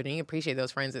be bothered, and you appreciate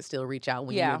those friends that still reach out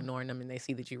when you're ignoring them and they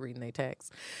see that you're reading their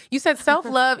texts. You said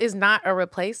self-love is not a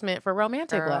replacement for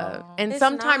romantic love, and It's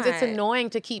sometimes it's not. annoying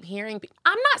to keep hearing.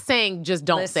 I'm not saying just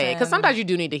don't say it, because Listen. sometimes you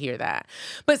do need to hear that,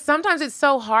 but sometimes it's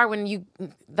so hard when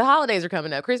the holidays are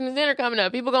coming up, Christmas dinner coming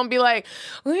up. People gonna be like,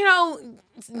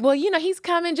 well, he's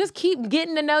coming. Just keep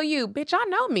getting to know you, bitch. I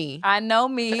know me. I know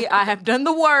me. I have done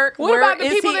the work. What Where about the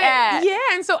is people he that? at?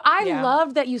 Yeah, and so I Yeah.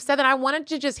 loved that you said that. I wanted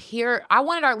to just hear. I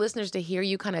wanted our listeners to hear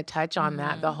you kind of touch on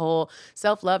that. The whole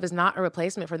self-love is not a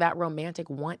replacement for that romantic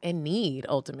want and need.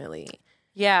 Ultimately,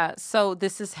 Yeah, so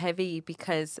this is heavy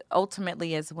because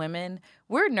ultimately as women,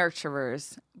 we're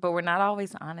nurturers, but we're not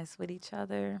always honest with each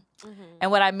other. And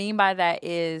what I mean by that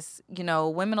is,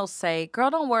 women will say, girl,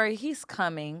 don't worry, he's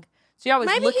coming. So you're always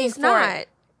Maybe looking he's for not.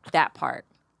 that part.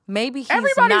 Maybe he's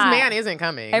everybody's not. man isn't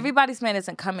coming. Everybody's man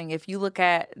isn't coming. If you look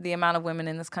at the amount of women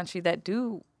in this country that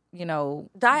do, Die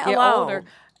get alone. older.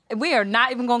 We are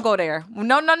not even gonna go there.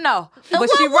 No. But What?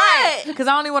 she's right because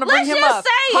I don't even want to bring him Let's up. just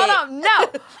say Hold it. on,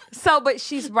 no. So, but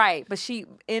she's right. But she,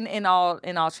 in all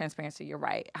transparency, you're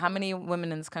right. How many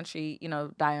women in this country,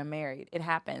 die unmarried? It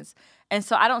happens, and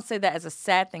so I don't say that as a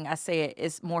sad thing. I say it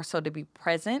is more so to be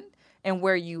present and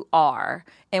where you are.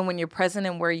 And when you're present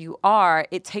and where you are,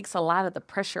 it takes a lot of the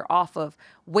pressure off of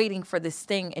waiting for this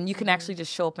thing, and you can actually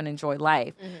just show up and enjoy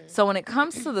life. So when it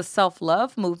comes to the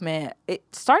self-love movement, it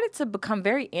started to become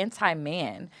very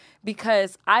anti-man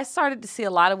because I started to see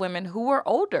a lot of women who were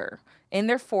older in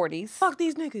their 40s. Fuck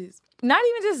these niggas. Not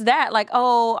even just that, like,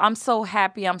 oh, I'm so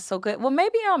happy, I'm so good. Well,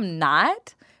 maybe I'm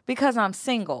not because I'm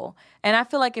single. And I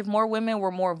feel like if more women were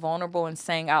more vulnerable and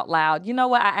saying out loud, you know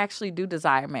what, I actually do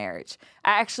desire marriage.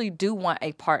 I actually do want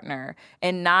a partner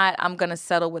and not I'm going to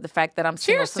settle with the fact that I'm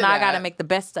single. Cheers So to now I that. got to make the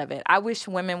best of it. I wish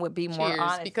women would be more Cheers,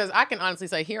 honest. because I can honestly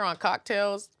say here on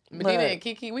Cocktails, Medina Look. and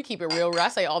Kiki, we keep it real. I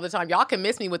say all the time, y'all can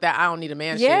miss me with that I don't need a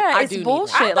man shit. Yeah, I it's do need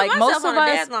bullshit. that. I put Like most myself of on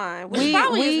a us, deadline, which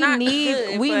probably is we not need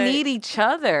good, we but- need each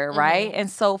other, right? And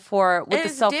so with And the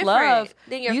it's self love, different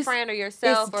than your friend or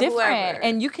yourself it's or different, whoever.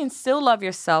 and you can still love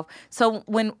yourself. So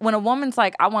when a woman's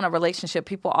like, I want a relationship,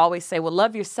 people always say, well,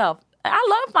 love yourself.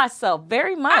 I love myself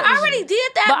very much. I already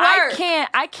did that but work.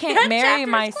 I can't That marry chapter is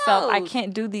myself. I closed.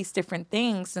 can't do these different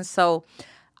things, and so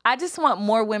I just want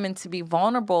more women to be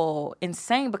vulnerable and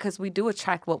saying, because we do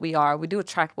attract what we are. We do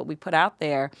attract what we put out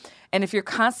there. And if you're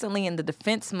constantly in the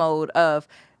defense mode of,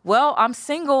 well, I'm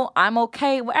single, I'm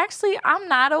okay. Well, actually, I'm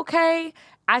not okay.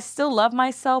 I still love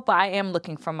myself, but I am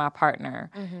looking for my partner.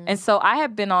 And so I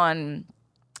have been on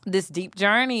this deep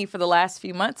journey for the last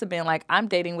few months of being like, I'm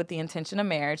dating with the intention of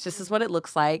marriage. This is what it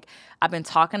looks like. I've been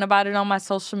talking about it on my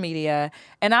social media,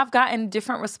 and I've gotten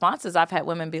different responses. I've had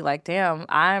women be like, damn,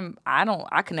 I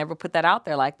can never put that out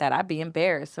there like that. I'd be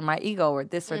embarrassed, or my ego, or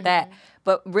this or that.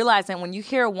 But realizing when you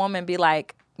hear a woman be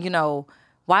like,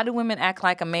 why do women act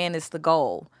like a man is the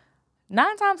goal?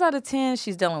 9 times out of 10,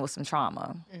 she's dealing with some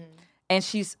trauma. And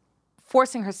she's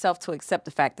forcing herself to accept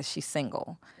the fact that she's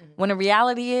single. When the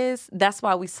reality is, that's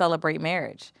why we celebrate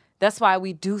marriage. That's why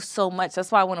we do so much.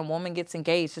 That's why when a woman gets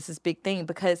engaged, it's this big thing,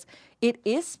 because it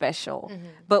is special.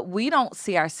 But we don't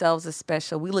see ourselves as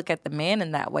special. We look at the man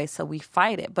in that way, so we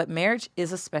fight it. But marriage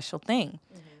is a special thing.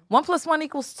 1 + 1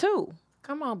 = 2.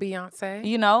 Come on, Beyonce.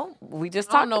 We just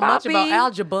I talked don't know much about B.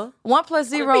 algebra. 1 +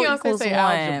 0 Beyonce = say 1.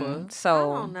 algebra? I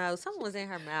So, don't know. Something was in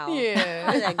her mouth.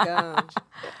 Yeah. That gum.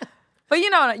 but you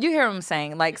hear what I'm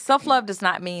saying. Like, self-love does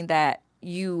not mean that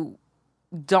you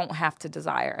don't have to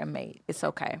desire a mate. It's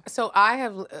okay. So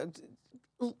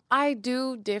I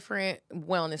do different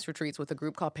wellness retreats with a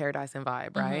group called Paradise and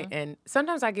Vibe, right? And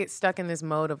sometimes I get stuck in this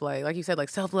mode of like you said, like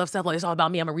self-love. It's all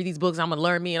about me. I'm gonna read these books. I'm gonna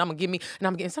learn me, and I'm gonna give me.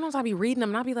 And sometimes I'll be reading them,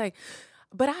 and I'll be like,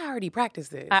 but I already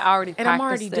practiced this. I already and I'm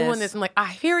practiced already doing this. this. And like, I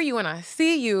hear you and I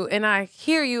see you, and I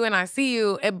hear you and I see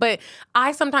you. But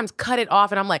I sometimes cut it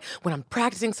off, and I'm like, when I'm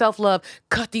practicing self-love,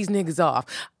 cut these niggas off.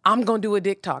 I'm gonna do a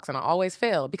dick talks, and I always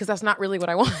fail because that's not really what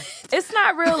I want. It's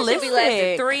not It should realistic. be less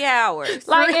than 3 hours.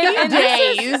 Like, and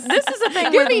days. this is the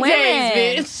thing Give with me women.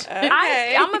 days,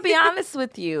 bitch. I'm gonna be honest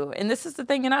with you, and this is the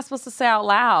thing you're not supposed to say out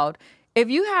loud. If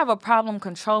you have a problem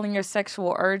controlling your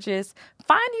sexual urges,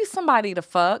 find you somebody to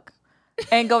fuck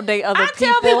and go date other I people.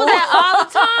 tell people that all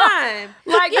the time.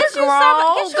 Like, Get you're you grown.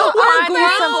 some- get you Go a find grown.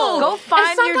 you some. Go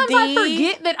find and your sometimes D. I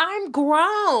forget that I'm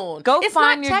grown. Go it's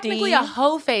find not your technically D. a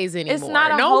hoe phase anymore. It's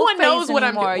not a no whole one knows phase what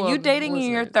anymore. I'm doing. You dating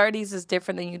in your 30s is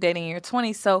different than you dating in your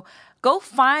 20s. So go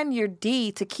find your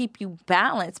D to keep you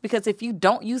balanced, because if you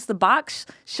don't use the box,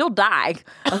 she'll die.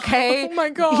 Okay? Oh my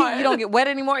God. You don't get wet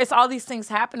anymore. It's all these things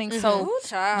happening. So Ooh,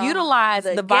 child. utilize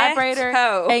the vibrator.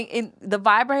 ghetto. And the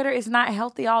vibrator is not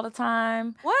healthy all the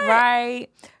time. What? Right?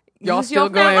 Y'all Use still your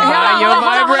going finger. to buy Hold your on, hold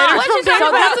on, hold on. vibrator What you from talking So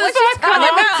about? this What is you talking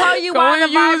let me about? tell you Go why the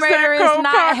and use that vibrator is cold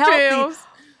not cocktails.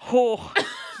 healthy.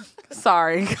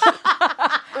 Sorry. Here's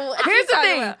the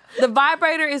thing. The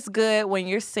vibrator is good when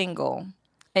you're single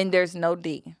and there's no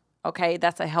D. Okay,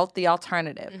 that's a healthy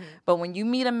alternative. But when you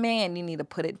meet a man, you need to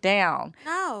put it down.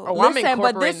 No. Oh, I'm Listen,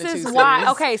 but this incorporating the is two why.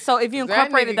 cities. Okay, so if you That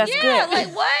incorporate it, nigga- that's Yeah, good.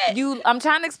 like what? I'm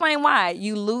trying to explain why.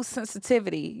 You lose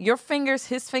sensitivity. Your fingers,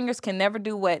 his fingers can never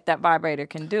do what that vibrator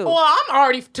can do. Well, I'm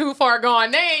already too far gone.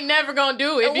 They ain't never gonna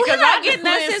do it because not I getting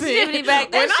that listen, sensitivity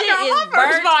back. That when shit I got is my first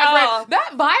burnt vibrator, off. that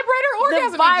vibrator orgasm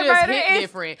is just vibrator hit is-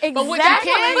 different. But what you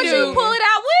exactly. can But do, you pull it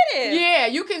out with it. yeah,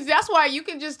 you can. That's why you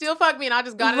can just still fuck me, and I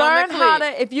just got Learn it on the how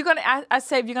clit. to. If you're gonna, I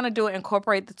say if you're gonna do it,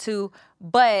 incorporate the two.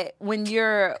 But when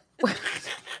you're,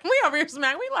 We over here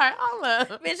smacking. We like, I love.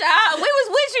 Bitch, we was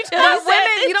with you till But you said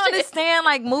women, this you don't shit. understand.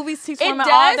 Like movies teach It women all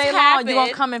does day long. You're gonna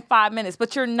happen. come in 5 minutes,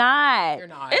 but you're not. You're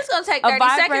not. It's gonna take A 30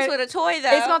 seconds vibrator- with a toy,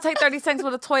 though. It's gonna take 30 seconds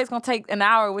with a toy. It's gonna take an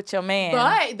hour with your man.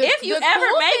 But If you the ever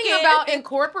cool make thing it- about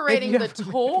incorporating If the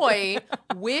you toy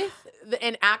with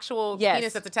an actual Yes.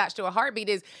 penis that's attached to a heartbeat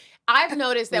is, I've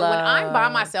noticed that when I'm by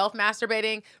Love. myself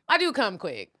masturbating, I do come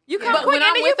quick. You come but quick when and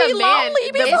I'm then with you be a man, lonely.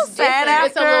 You be so it's sad different.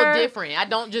 It's a little after. different. I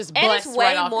don't just And bust it's way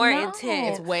right off. more No.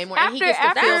 intense. It's way more. And he gets to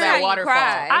After- feel That's how that you waterfall.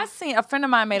 cry. I seen a friend of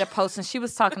mine made a post and she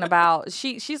was talking about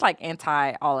she's like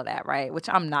anti all of that, right? Which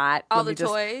I'm not. All Let the me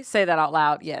just toys? say that out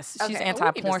loud. Yes, she's Okay. anti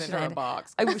We need to porn. send her a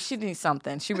box. She needs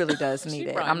something. She really does need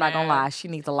it. probably I'm not gonna mad. lie. She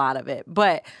needs a lot of it.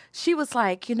 But she was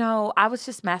like, I was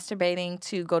just masturbating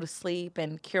to go to sleep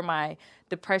and cure my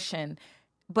depression.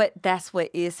 But that's what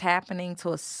is happening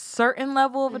to a certain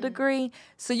level of a degree.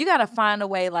 So you got to find a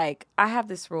way. Like, I have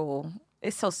this rule.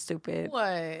 It's so stupid.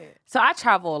 What? So I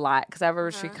travel a lot because I have a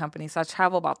retreat company. So I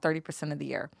travel about 30% of the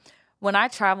year. When I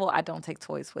travel, I don't take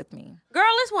toys with me. Girl,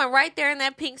 this one right there in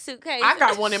that pink suitcase. I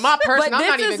got one in my purse, and I'm this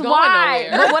not even is going why.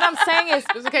 nowhere. But what I'm saying is,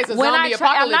 Just in case a when zombie I'm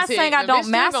apocalypse not saying I hit, don't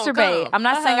the bitch still gonna masturbate. come. I'm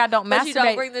not saying I don't But masturbate. you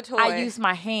don't bring the toy. I use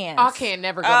my hands. I can't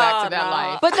never go back to that no.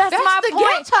 life. But that's my the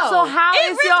point. ghetto. So how It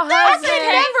is really your does. husband?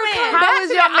 It never come How back is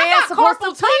to your that. I man got supposed to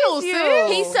carpal tunnel, please you?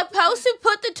 sis. He's supposed to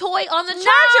put the toy on the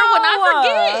charger when I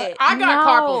forget. I got No.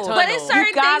 carpal tunnel. But it's certain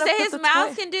gotta things that put his the mouth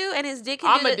toy- can do and his dick can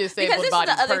I'm do. a disabled because this is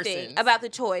bodied the other person. thing about the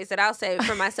toys that I'll say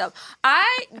for myself. I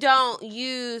don't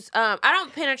use, I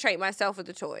don't penetrate myself with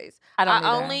the toys. I don't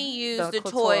either. only use The the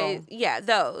clitoral. toys. Yeah,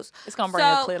 those. It's gonna bring So,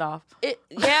 your clit off.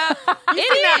 Yeah. You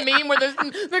seen that meme where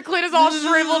the clit is all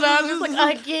shriveled up? It's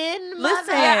like, again,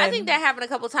 Listen. Yeah, I think that happened a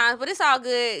couple times, but it's all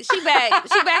good. She back.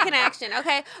 She back in action,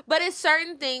 okay? But it's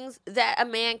certain things that a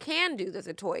man can do that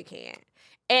the toy can't.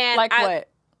 And Like what?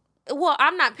 Well,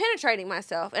 I'm not penetrating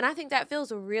myself, and I think that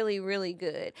feels really, really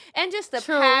good. And just the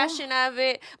True. passion of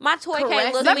it. My toy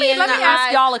can't look Let me me in let the me ask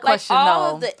eyes. y'all a Like, question all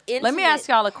though. of the Let me ask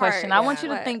y'all a intimate question. part. I want you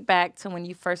to What? think back to when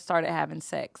you first started having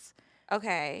sex.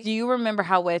 Okay. Do you remember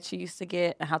how wet you used to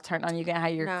get and how turned on you get, how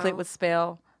your No. clit would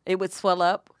swell? It would swell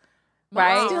up, I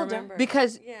right? don't remember.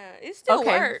 Because Yeah, it still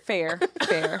okay, works. fair.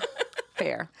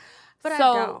 Fair. But I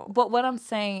so, don't. but what I'm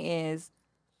saying is,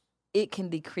 it can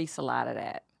decrease a lot of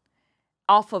that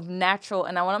off of natural.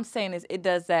 And what I'm saying is, it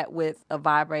does that with a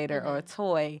vibrator or a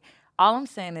toy. All I'm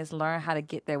saying is learn how to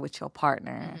get there with your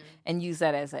partner and use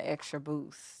that as an extra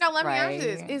boost. Now, let me ask you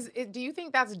right? this. Do you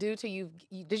think that's due to you?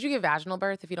 Did you give vaginal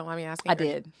birth, if you don't mind me asking? I Or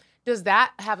did. Does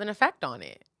that have an effect on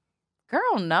it?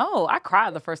 Girl, no. I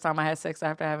cried the first time I had sex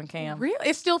after having Cam. Really?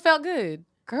 It still felt good.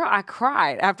 Girl, I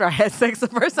cried after I had sex the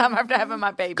first time after having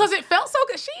my baby. Because it felt so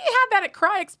good. She had that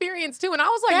cry experience too. And I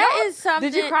was like, That y'all- is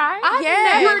something. Did you cry? I've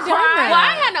Yes. never done that. Well,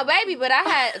 I had no baby, but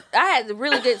I had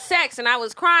really good sex, and I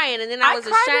was crying, and then I was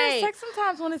cry during ashamed. sex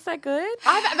sometimes when it's that good.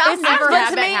 I've never but had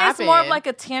to that me, happen. it's more of like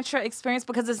a tantra experience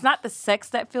because it's not the sex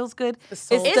that feels good.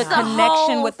 soul It's tie. the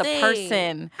connection whole with the thing.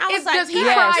 person. I was Is- like, does he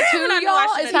God cry damn too, it, I knew y'all? I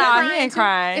should Is have he done Nah, that. he ain't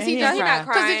crying. Is he No, he not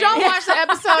Because did crying. y'all watch the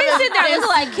episode? He of sit there Ins- looking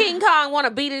like King Kong want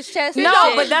to beat his chest. and No,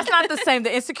 shit. but that's not the same.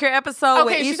 The Insecure episode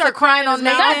with Okay, she Issa started crying crying on in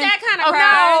his Nathan. mouth. Not that kind of Oh, cry.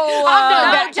 no, I've done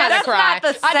no, that kind that's of cry. not the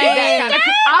I did that same. kind of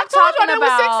cry. I'm I told you talking I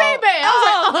was 6'8" about- man.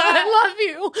 I was like, I love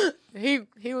you.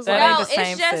 He was That like, ain't No, the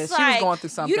same, it's just sis. like She was going through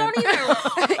something. You don't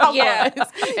even. I yeah. was.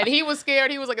 And he was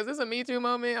scared. He was like, is this a Me Too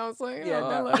moment? I was like, Yeah, oh, no.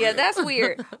 I love Yeah, you. that's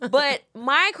weird. But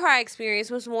my cry experience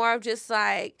was more of just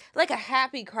like a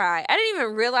happy cry. I didn't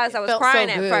even realize I was felt so crying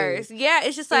at good. first. Yeah,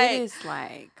 it's just like It is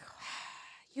like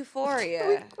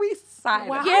euphoria. we sighed.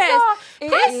 Wow. Yes.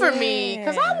 Pray for me,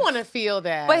 because I is. want to feel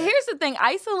that. But here's the thing.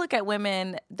 I used to look at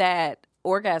women that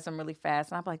orgasm really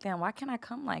fast, and I'm like, damn, why can't I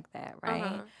come like that, right?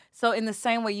 Uh-huh. So in the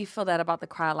same way you feel that about the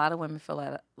cry, a lot of women feel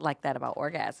that, like that about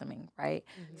orgasming, right?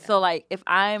 So like if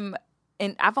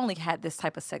and I've only had this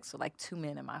type of sex with like 2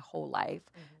 men in my whole life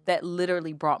that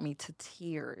literally brought me to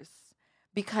tears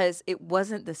because it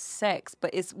wasn't the sex, but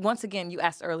it's, once again, you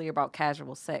asked earlier about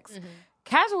casual sex.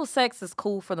 Casual sex is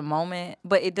cool for the moment,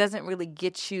 but it doesn't really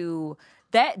get you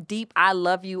that deep I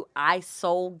love you,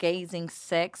 soul gazing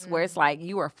sex where it's like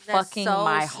you are That fucking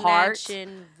my heart.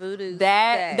 soul-snatching voodoo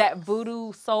That sex.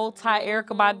 voodoo soul tie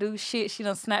Erykah Badu shit. She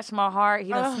done snatched my heart. He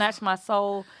done snatched my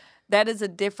soul. That is a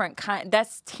different kind.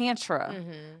 That's tantra,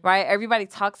 right? Everybody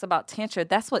talks about tantra.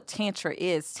 That's what tantra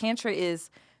is. Tantra is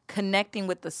connecting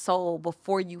with the soul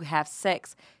before you have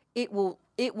sex. It will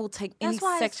take any That's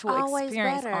why it's sexual always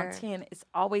experience better. on 10. It's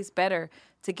always better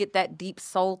to get that deep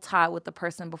soul tie with the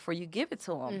person before you give it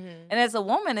to them. And as a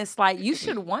woman, it's like you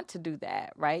should want to do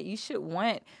that, right? You should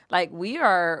want, like, we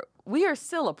are we are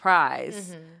still a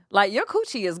prize. Like, your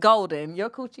coochie is golden. Your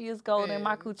coochie is golden.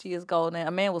 My coochie is golden.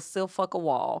 A man will still fuck a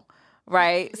wall,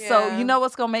 right? So you know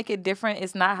what's going to make it different?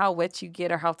 It's not how wet you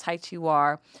get or how tight you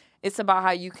are. It's about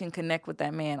how you can connect with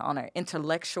that man on an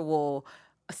intellectual,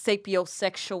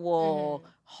 sapiosexual,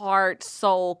 heart,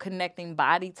 soul, connecting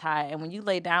body tie. And when you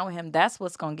lay down with him, that's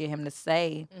what's going to get him to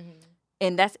stay.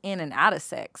 And that's in and out of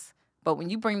sex. But when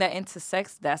you bring that into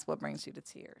sex, that's what brings you to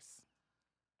tears.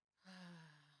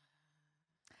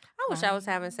 I wish I was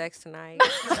having sex tonight.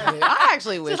 I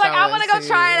actually wish. She's like, I want to go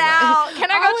try it out. Can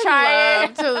I go try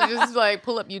it? To just like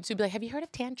pull up YouTube, be like, have you heard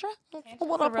of Tantra?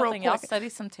 What up, real thing? Y'all study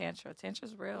some Tantra.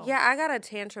 Tantra's real. Yeah, I got a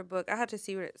Tantra book. I had to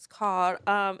see what it's called.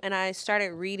 And I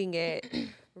started reading it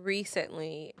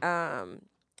recently.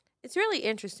 It's really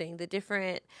interesting, the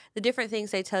different things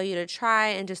they tell you to try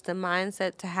and just the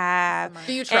mindset to have.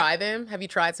 Do you try them? Have you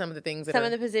tried some of the things? Some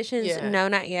of the positions? Yeah. No,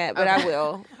 not yet, but I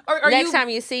will. Next time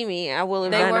you see me, I will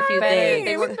have They done work a few better. things.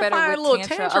 They work better find a with little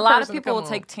tantra. tantra A lot of person to people will come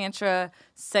take on. tantra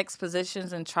sex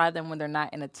positions and try them when they're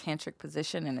not in a tantric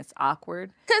position, and it's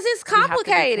awkward. Because it's You have to be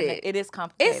complicated. connected. It is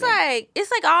complicated. It's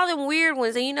like all them weird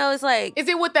ones, and it's like. Is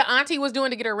it what the auntie was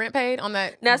doing to get her rent paid on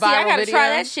that? Now, see, I viral gotta video? try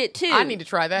that shit too. I need to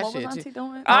try that What shit was too. Auntie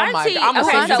doing? Oh my Auntie, God. I'm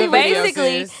okay, send you so the video,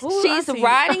 basically, sis. she's Auntie?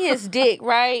 riding his dick,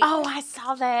 right? Oh, I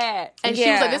saw that. And she was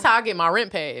Yeah. like, "This is how I get my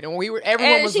rent paid." And everyone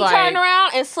And was she like, turned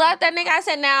around and slapped that nigga. I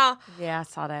said, now, Yeah, I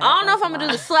saw that. I don't know if That's I'm gonna a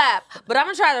do the lot. slap, but I'm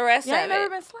gonna try the rest You of ain't it. never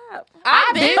been slapped.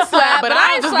 I've been slapped, but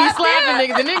I ain't don't just be slapped slapping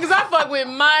them. niggas. The niggas I fuck with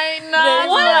might not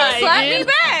What? like Slap it. me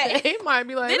back. They might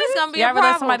be like, Then it's gonna be You a ever let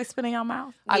problem. somebody spit in your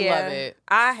mouth? I Yeah. love it.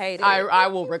 I hate it. I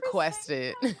will request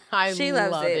it. She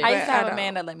love loves it. it. I used to I have a don't.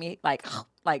 man that let me like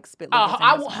spit.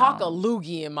 I will hawk a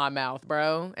loogie in my mouth,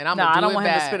 bro, and I'm No, gonna do I don't it want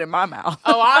him to back. spit in my mouth.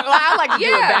 Oh, I like to do it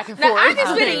Yeah. back and Now, forth. I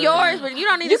can spit in yours, but you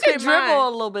don't need You to spit can in mine. dribble a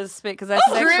little bit of spit because that's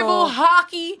sexual. Dribble,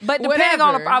 hockey, But depending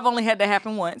on whatever. I've only had that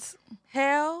happen once.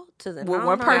 Hell to the With no,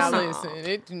 one no, person. no.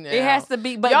 Listen, It has to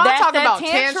be. But y'all that's talk that about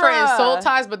tantra and soul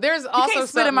ties, but there's also can't spit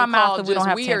something in my mouth called if we don't just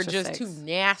have we are tantra just sex. two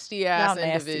nasty ass Y'all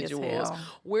nasty as individuals. hell.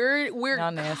 We're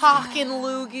Y'all nasty. cocking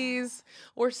loogies.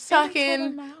 We're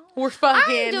sucking. mouth. We're fucking.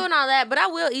 I ain't doing all that, but I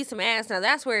will eat some ass now.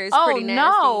 That's where it's Oh, pretty nasty.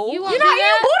 no. You You're won't You're do not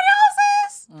that? eating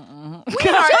booty houses? We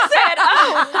are. She said,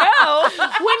 "Oh no."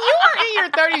 When you are in your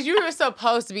 30s, you are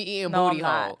supposed to be eating No, booty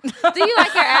I'm hole. Do you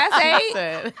like your ass She ate?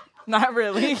 said. Not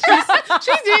really.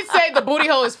 She did say the booty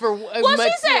hole is for Well,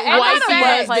 she said white another people.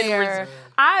 butt player.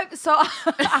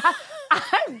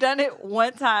 I've done it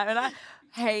one time, and I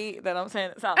hate that I'm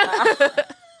saying this out loud.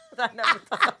 I never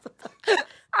thought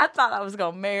I thought I was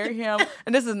gonna marry him,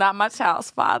 and this is not my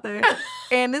child's father.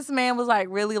 And this man was like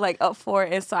really like up for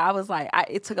it, and so I was like,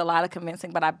 it took a lot of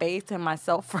convincing, but I bathed him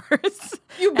myself first.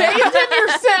 You bathed him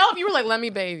yourself. You were like, "Let me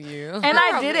bathe you." And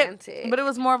I did romantic. it, but it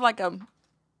was more of like a.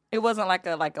 It wasn't like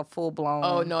a full blown.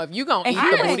 Oh no! If you gonna And eat he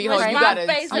the was booty hole, you my gotta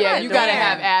face. I'm yeah, not you doing gotta that.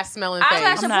 have ass smelling I face.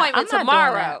 have an not- appointment I'm not doing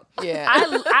tomorrow. Yeah.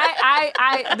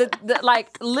 The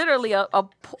like literally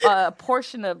a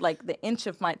portion of like the inch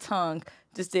of my tongue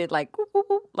just did like whoop, whoop,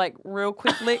 whoop, like real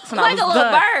quick licks and I Like was a little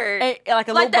done. bird. Like a Like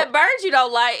little that bird you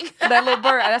don't like. that little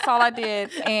bird. That's all I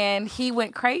did, and he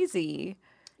went crazy.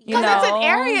 You know, Because it's an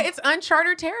area, it's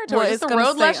uncharted territory. Well, it's the gonna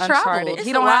road stay less uncharted. traveled. It's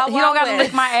He the don't Wild Wild got to lick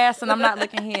West. my ass, and I'm not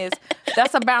licking his.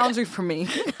 That's a boundary for me.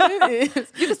 You can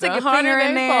stick your finger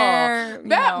in there, you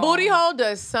That know. booty hole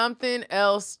does something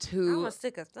else I'm too. gonna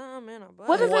stick a thumb in a butt.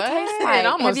 What does What? it taste And like?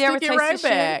 I'm gonna Have you ever stick it tasted right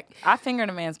shit? back. I fingered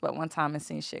a man's butt one time and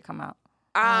seen shit come out.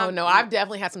 Oh no, I've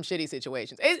definitely had some shitty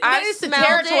situations. I It's the smelled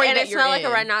territory it, and that it you're smelled like a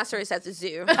in. rhinoceros at the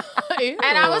zoo.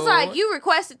 And I was like, "You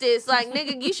requested this, like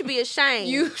nigga, you should be ashamed."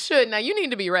 You should now. You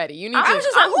need to be ready. You need I to. was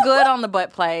just like, I'm good on the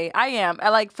butt play. I am.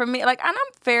 Like for me, like, and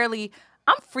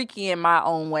I'm freaky in my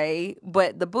own way,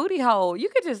 but the booty hole, you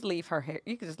could just leave her here.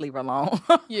 You could just leave her alone.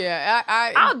 yeah,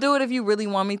 I'll do it if you really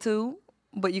want me to,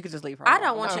 but you could just leave her alone. I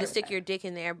don't want you to stick your dick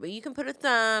in there, but you can put a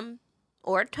thumb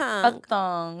or a A tongue.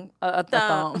 thong. A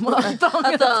Thumb. thumb.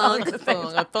 A thong. A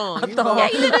thong. a thong. Yeah,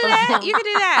 you can do that. You can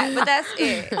do that, but that's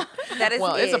it. That is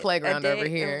Well, it. it's a playground dick. over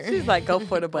here. She's like, go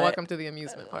for the butt. Welcome to the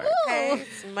amusement park. Okay,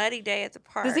 it's muddy day at the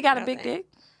park. Does he got a No big thanks. dick?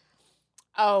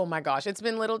 Oh my gosh, it's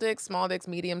been little dicks, small dicks,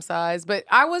 medium size. But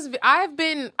I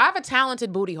have a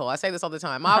talented booty hole. I say this all the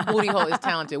time. My booty hole is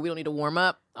talented. We don't need to warm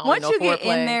up. I don't Once need you no get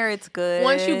foreplay. in there, it's good.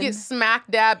 Once you get smack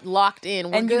dab locked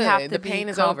in, we're and good. you have to the be pain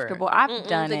is over. comfortable. I've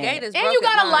done The it. gate is And you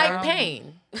broken, got a Mom. light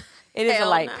pain. It is a Hell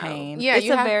light no. pain. Yeah, it's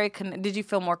you a have- very. Did you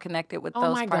feel more connected with Oh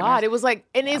those my partners? God. It was like,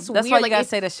 and it's That's weird. why you like, gotta it's-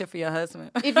 say that shit for your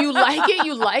husband. if you like it,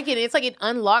 you like it. It's like it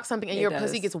unlocks something and It your does.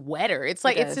 pussy gets wetter. It's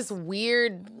like, It it's does. this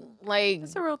weird, like,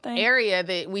 It's a real thing. area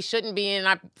that we shouldn't be in.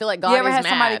 I feel like God You ever is had mad.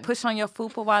 somebody push on your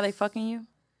fupa while they fucking you?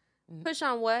 Push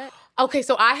on what? Okay,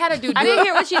 so I had a dude do I didn't it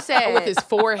hear what you said. with his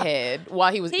forehead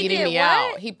while he was eating did me what?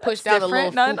 out. He pushed out a little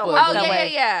different. No, fupa. no, Oh, that yeah,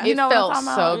 way. yeah. It You know what I'm felt talking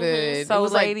so about? good. So it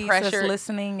was like ladies pressure. that's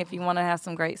listening, if you want to have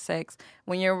some great sex,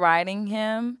 when you're riding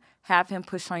him, have him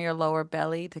push on your lower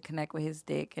belly to connect with his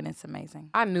dick, and it's amazing.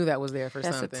 I knew that was there for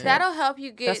That's a something. tip. That'll help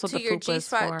you get That's what to the your fupa is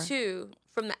G-spot for. too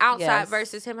from the outside Yes.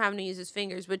 versus him having to use his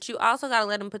fingers. But you also got to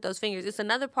let him put those fingers. It's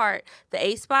another part, the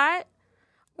A-spot.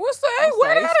 What's that?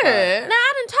 Where the that A-spot? at? Now,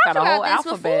 I didn't talk Got a whole about this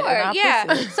alphabet in before. our Yeah.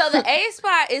 pussy. So the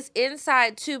A-spot is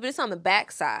inside too, but it's on the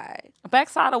back side.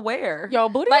 Backside of where? Yo,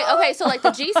 booty. Like, okay, so like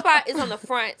the G-spot is on the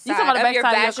front You side talking about the of your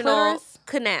backside of your vaginal clitoris?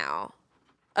 canal,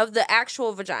 of the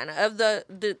actual vagina, of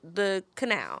the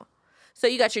canal. So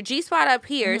you got your G-spot up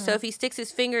here. So if he sticks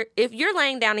his finger, if you're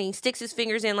laying down and he sticks his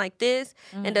fingers in like this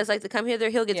and does like the come hither,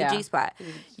 he'll get Yeah. the G-spot.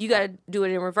 You got to do it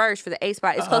in reverse for the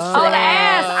A-spot. It's closer to Oh, the the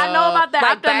ass. I know about that.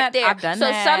 Like I've done back that. there. I've done so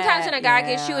that. sometimes when a guy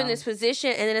gets you in Yeah. this position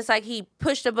and then it's like he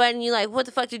pushed a button, you like, what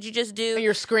the fuck did you just do? And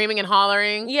you're screaming and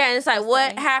hollering. Yeah, and it's like,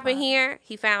 what happened here?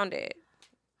 He found it.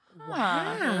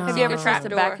 Have you ever Trap touched the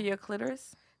door. back of your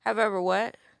clitoris? Have you ever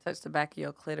what? Touch the back of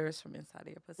your clitoris from inside of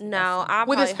your pussy? No, That's I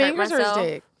With his probably hurt fingers or his myself.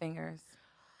 dick? fingers.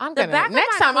 I'm The gonna back of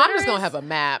next my time. I'm just gonna clitoris? have a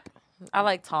map. I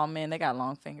like tall men. They got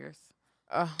long fingers.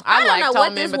 I don't like know tall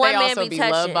what men, this but one they man also be be love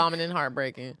touching. bombing and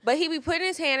heartbreaking. But he be putting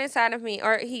his hand inside of me,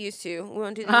 or he used to. We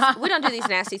don't do these. We don't do these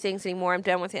nasty things anymore. I'm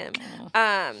done with him.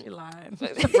 She lying.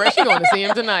 Fresh, you going to see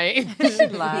him tonight? She He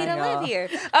lying, don't y'all. live here.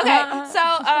 Okay,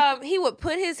 so he would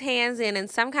put his hands in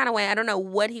some kind of way. I don't know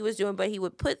what he was doing, but he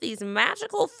would put these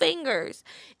magical fingers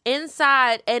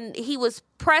inside, and he was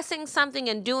pressing something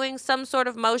and doing some sort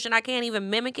of motion. I can't even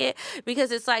mimic it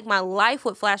because it's like my life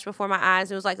would flash before my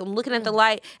eyes. It was like I'm looking at the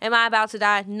light. Am I about to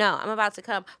die? No, I'm about to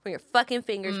come from your fucking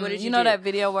fingers. What did you You know do? that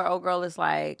video where old girl is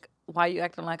like, "Why you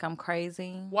acting like I'm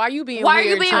crazy?" Why you being Why are you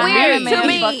weird? being to weird me? to Man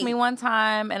me? fucked me one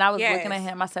time, and I was Yes. looking at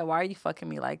him. I said, "Why are you fucking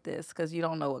me like this? Because you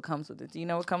don't know what comes with it. Do you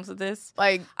know what comes with this?"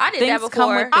 Like, I did Things that come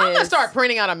before. with I'm gonna this. start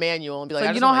printing out a manual and be like, So I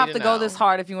you just don't want have you to to go know. this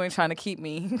hard if you ain't trying to keep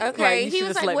me. Okay, you he should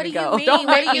was just like, let "What me do you go. mean? Don't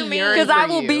What make do you me mean?" yearn Because I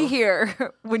for will be you.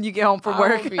 here when you get home from I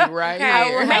work. will be right Okay,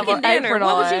 here. we're Have making an dinner. apron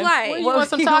What would you on. like? What, you What want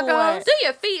some do you tacos? want? Do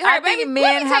your feet hurt, I baby? think Let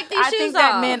men me have. take these I shoes think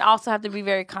that off. men also have to be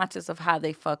very conscious of how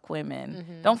they fuck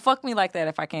women. Don't fuck me like that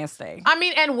if I can't stay. I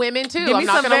mean, and women too. Give I'm me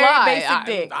not some gonna very lie. basic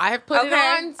dick. I have put it Okay.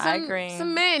 on I agree.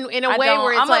 some men in a I way don't.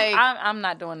 where it's I'm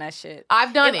not doing that shit.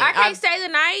 I've done If it. I can't I've- stay the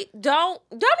night, don't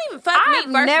even fuck I've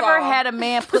me. First never of all. had a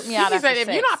man put me out He after said, if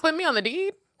sex. you're not putting me on the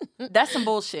deed, That's some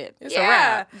bullshit. it's a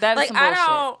wrap. That is like some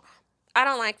bullshit. I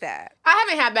don't like that. I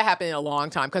haven't had that happen in a long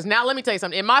time. Because now, let me tell you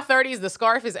something. In my 30s, the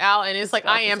scarf is out, and it's like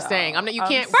I am is staying. out. You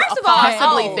can't First of all,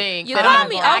 possibly oh, think you that called I'm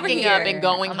me over packing here. up and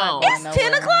going I'm not home. going It's 10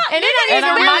 nowhere. o'clock. And it Nigga, ain't And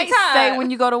I even might nighttime. stay when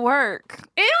you go to work.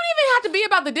 It don't even have to be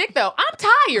about the dick, though. I'm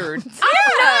tired.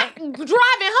 I'm not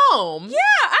driving home. Yeah,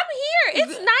 I'm here.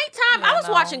 It's nighttime. I was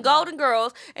no. watching Golden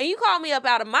Girls, and you called me up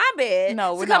out of my bed No,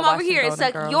 to we're come not over watching here and Golden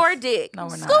suck Girls. your dick. No,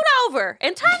 we're not. Scoot over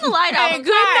and turn the light off. Hey, I'm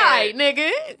good tired. night,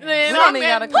 nigga. We don't even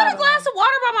gotta Put a cuddle. glass of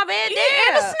water by my bed.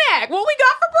 And a snack. What we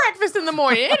got for breakfast in the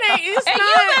morning? It ain't. It's And not.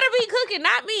 you better be cooking,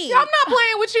 not me. I'm not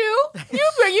playing with you.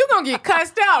 You gonna get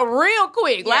cussed out real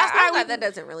quick. Yeah, Last I'm night glad we. that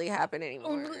doesn't really happen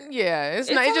anymore. Yeah, it's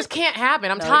It's not. It only- just can't happen.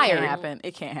 I'm No, tired. It can't happen.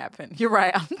 It can't happen. You're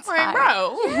right. I'm Like, tired.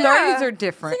 bro. 30s are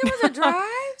different. It was a drive.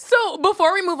 So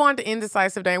before we move on to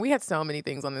Indecisive Day, we had so many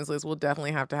things on this list. We'll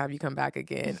definitely have to have you come back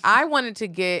again. I wanted to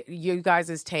get you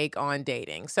guys' take on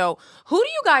dating. So who do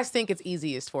you guys think it's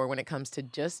easiest for when it comes to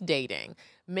just dating?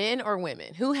 Men or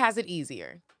women? Who has it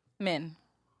easier? Men.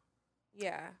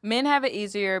 Yeah. Men have it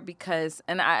easier because,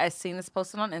 and I've seen this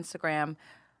posted on Instagram,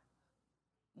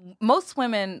 most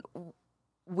women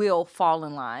will fall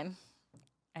in line.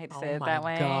 I hate to say it that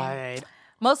way. God.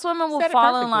 Most women will Said it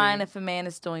fall in perfectly. line if a man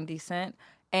is doing decent.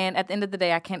 And at the end of the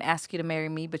day, I can't ask you to marry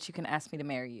me, but you can ask me to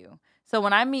marry you. So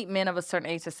when I meet men of a certain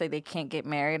age that say they can't get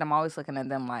married, I'm always looking at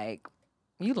them like,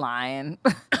 you lying.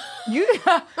 you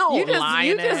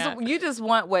lying ass. just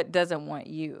want what doesn't want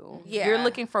you. Yeah. You're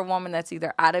looking for a woman that's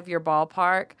either out of your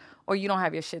ballpark or you don't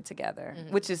have your shit together,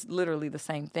 Mm-hmm. which is literally the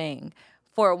same thing.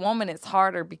 For a woman, it's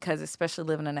harder because, especially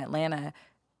living in Atlanta,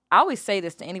 I always say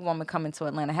this to any woman coming to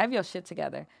Atlanta, have your shit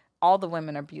together. All the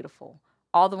women are beautiful.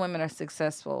 All the women are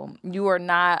successful. You are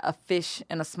not a fish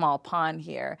in a small pond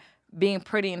here. Being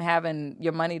pretty and having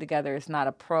your money together is not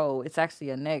a pro. It's actually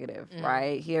a negative,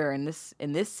 right? Here in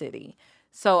this city.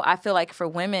 So I feel like for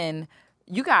women,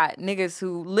 you got niggas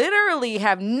who literally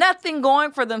have nothing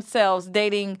going for themselves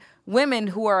dating women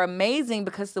who are amazing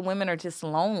because the women are just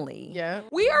lonely. Yeah.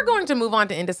 We are going to move on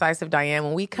to Indecisive Diane.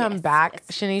 When we come back,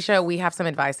 Shanicia, we have some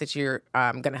advice that you're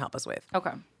going to help us with.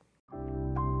 Okay.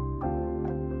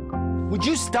 Would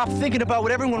you stop thinking about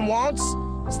what everyone wants?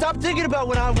 Stop thinking about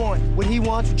what I want, what he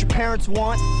wants, what your parents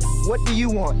want. What do you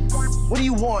want? What do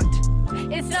you want?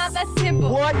 It's not that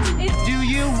simple. What do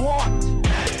you want?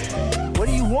 What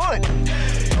do you want?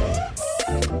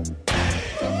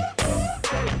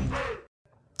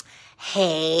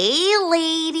 Hey,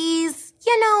 ladies.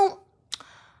 You know,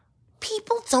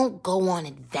 people don't go on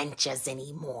adventures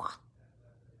anymore.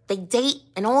 They date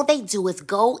and all they do is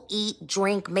go eat,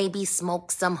 drink, maybe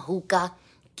smoke some hookah,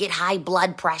 get high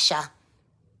blood pressure,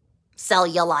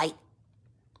 cellulite,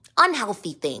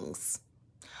 unhealthy things.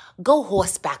 Go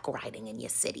horseback riding in your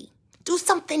city. Do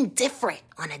something different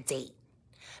on a date.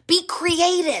 Be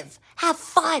creative. Have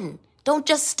fun. Don't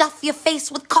just stuff your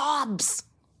face with carbs.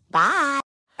 Bye.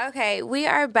 Okay, we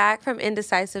are back from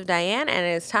Indecisive Diane, and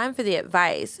it's time for the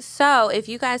advice. So if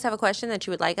you guys have a question that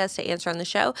you would like us to answer on the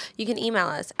show, you can email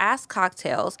us,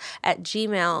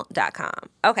 askcocktails@gmail.com.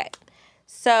 Okay,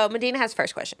 so Medina has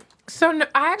first question. So no,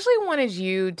 I actually wanted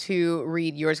you to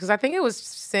read yours because I think it was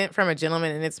sent from a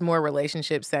gentleman and it's more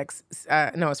relationship sex.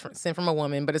 No, it's sent from a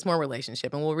woman, but it's more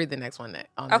relationship. And we'll read the next one.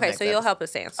 Okay, so you'll help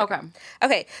us answer. Okay.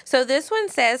 Okay, so this one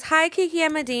says, "Hi, Kiki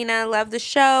and Medina. Love the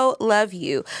show. Love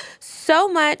you. So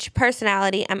much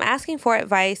personality. I'm asking for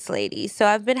advice, ladies. So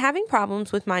I've been having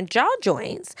problems with my jaw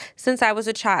joints since I was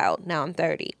a child. Now I'm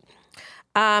 30.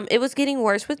 It was getting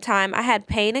worse with time. I had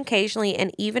pain occasionally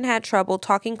and even had trouble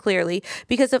talking clearly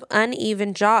because of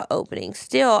uneven jaw opening.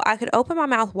 Still, I could open my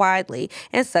mouth widely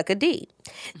and suck a D.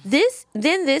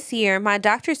 This year, my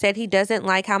doctor said he doesn't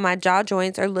like how my jaw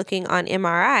joints are looking on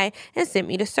MRI and sent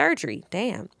me to surgery.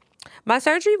 Damn. My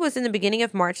surgery was in the beginning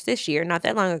of March this year, not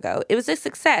that long ago. It was a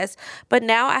success, but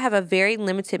now I have a very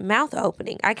limited mouth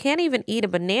opening. I can't even eat a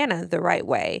banana the right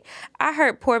way. I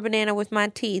hurt poor banana with my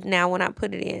teeth now when I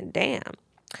put it in. Damn.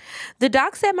 The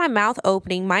doc said my mouth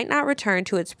opening might not return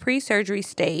to its pre-surgery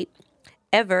state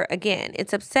ever again.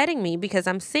 It's upsetting me because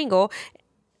I'm single.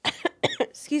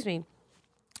 Excuse me.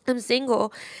 I'm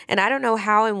single, and I don't know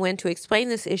how and when to explain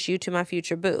this issue to my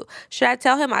future boo. Should I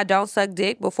tell him I don't suck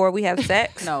dick before we have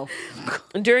sex? No.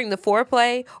 During the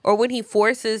foreplay, or when he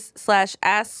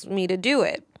forces/asks me to do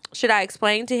it? Should I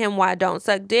explain to him why I don't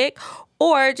suck dick,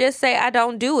 or just say I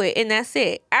don't do it and that's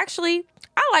it? Actually,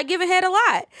 I like giving head a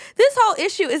lot. This whole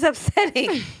issue is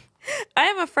upsetting. I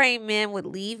am afraid men would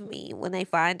leave me when they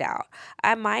find out.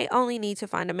 I might need to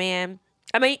find a man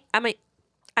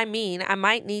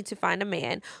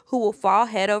who will fall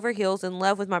head over heels in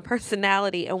love with my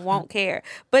personality and won't care.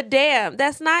 But damn,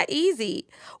 that's not easy.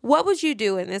 What would you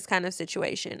do in this kind of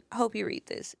situation? Hope you read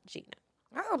this, Gina.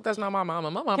 I hope that's not my mama.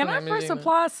 My mama. Can I first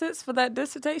apply sis for that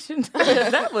dissertation?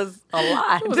 That was a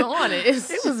lot. It was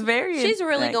honest. It was very. She's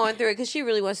really going through it because she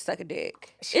really wants to suck a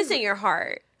dick. It's in your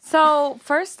heart. So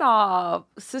first off,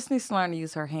 sis needs to learn to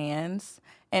use her hands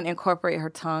and incorporate her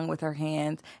tongue with her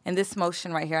hands. And this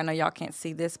motion right here, I know y'all can't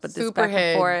see this, but this back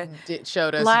and forth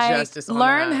showed us like, justice on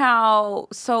learn that. how.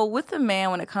 So with the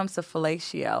man, when it comes to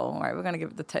fellatio, right, we're gonna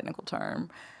give it the technical term.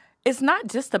 It's not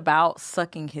just about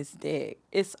sucking his dick.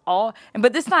 It's all,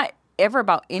 but it's not ever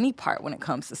about any part when it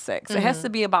comes to sex. It has to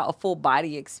be about a full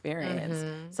body experience.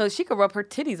 So she could rub her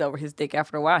titties over his dick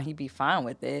after a while. He'd be fine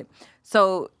with it.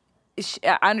 So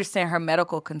I understand her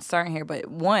medical concern here, but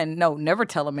one, no, never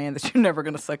tell a man that you're never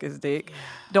going to suck his dick. Yeah.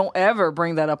 Don't ever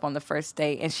bring that up on the first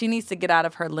date. And she needs to get out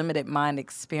of her limited mind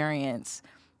experience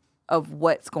of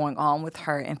what's going on with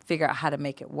her and figure out how to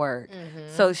make it work.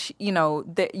 So,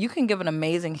 you can give an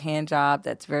amazing hand job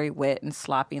that's very wet and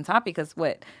sloppy and toppy because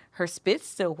her spit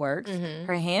still works,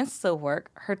 her hands still work,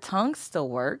 her tongue still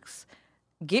works.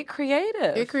 Get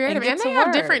creative. And they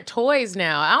have different toys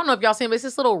now. I don't know if y'all seen, but it's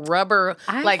this little rubber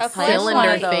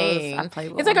cylinder thing.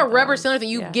 It's like a rubber cylinder thing.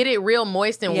 You get it real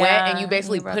moist and wet, and you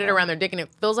basically put it around their dick, and it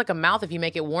feels like a mouth if you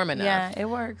make it warm enough. Yeah, it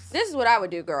works. This is what I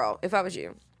would do, girl, if I was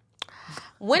you.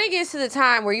 When it gets to the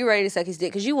time where you're ready to suck his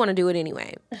dick, because you want to do it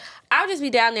anyway, I would just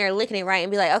be down there licking it right and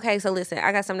be like, okay, so listen,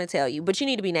 I got something to tell you, but you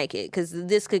need to be naked because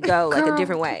this could go like a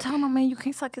different way. Tell him, man, you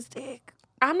can't suck his dick.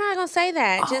 I'm not going to say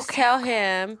that. Just tell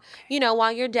him,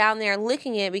 while you're down there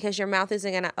licking it because your mouth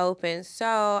isn't going to open.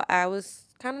 So I was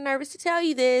kind of nervous to tell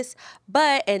you this,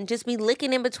 and just be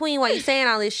licking in between while you're saying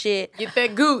all this shit. Get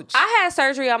that gooch. I had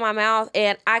surgery on my mouth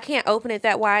and I can't open it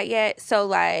that wide yet. So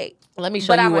let me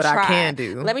show you what I can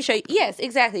do. Let me show you. Yes,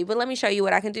 exactly. But let me show you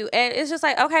what I can do. And it's just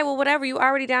like, okay, well, whatever. You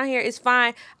already down here. It's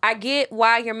fine. I get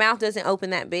why your mouth doesn't open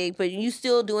that big, but you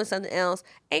still doing something else.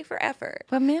 A for effort.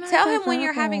 But men aren't Tell that him when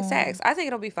you're having verbal. sex. I think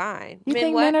it'll be fine. You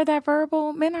think men are that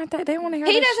verbal? Men aren't that. They want to hear.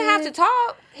 He that doesn't have to shit.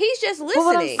 talk. He's just what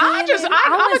I'm listening. I'm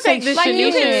gonna wouldn't take say the shit.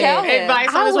 You can tell him. advice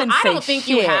on this one. wouldn't I don't say think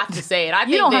you shit. have to say it. I You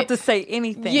think don't that, have to say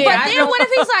anything. Yeah, But I then don't- what if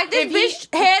he's like, this if he-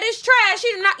 bitch head is trash?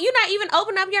 You're not even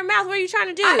open up your mouth. What are you trying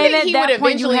to do? I And think at he that would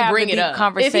point, you eventually have bring the it deep up. If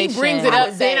conversation. he brings it I up,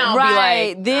 would say then I'll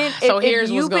Right. be like, Then so if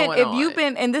here's you've what's been, going if on. you've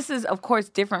been, and this is of course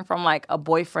different from like a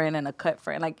boyfriend and a cut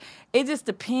friend. Like it just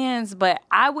depends. But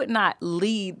I would not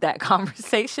lead that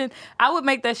conversation. I would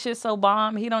make that shit so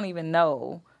bomb he don't even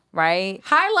know. Right?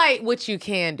 Highlight what you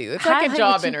can do. It's like Highlight a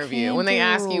job what you interview. can When they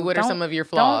ask you do. what are Don't- some of your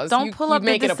flaws, Don't you, pull you up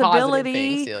make the it a positive disability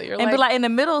thing still. You're and be like in the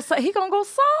middle. So he gonna go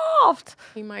soft.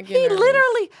 He might get He nervous.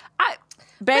 literally. But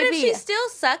Baby, if she's still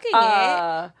sucking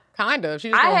it, Kind of. She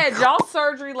just I gonna- had jaw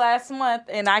surgery last month,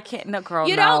 and I can't. No, girl,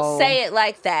 you no. don't say it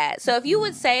like that. So if you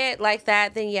would say it like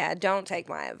that, then yeah, don't take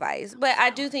my advice. But I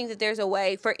do think that there's a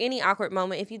way for any awkward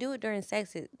moment. If you do it during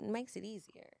sex, it makes it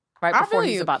easier. right I before feel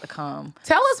he's you. about to come.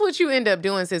 Tell us what you end up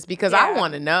doing, sis, because I Yeah.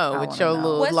 want to know with wanna your know.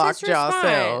 little What's his lockjaw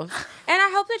response? self. And I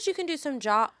hope that you can do some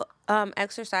jaw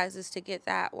exercises to get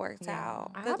that worked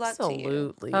out. Good luck to you.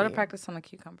 Absolutely. Go to practice on a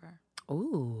cucumber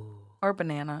Ooh. or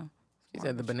banana. She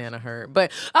said the banana hurt.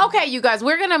 But okay, you guys,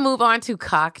 we're going to move on to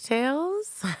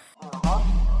cocktails.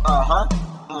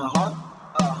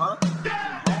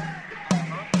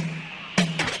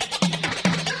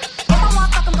 If I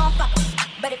want fuck, I'm gon' fuck 'em.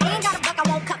 But if he ain't got a buck, I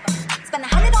won't cuff 'em. Spend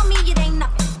 100 on me, it ain't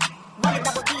nothing. Run a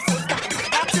double D, so it's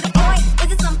nothing. Back to the point,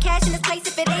 is it some cash in this place?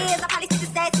 If it is, I'll probably see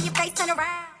the stats in your face, turn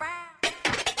around.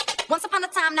 Once upon a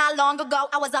time, not long ago,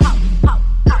 I was a hoe,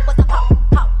 was a hoe,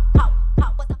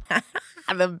 was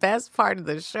a The best part of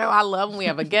the show, I love when we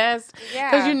have a guest. Yeah.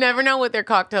 Because you never know what their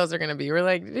cocktails are going to be. We're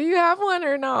like, do you have one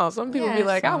or no? Some people be Yes.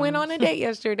 like, I went on a date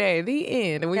yesterday. The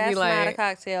end. And we'd That's be like, not a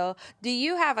cocktail. Do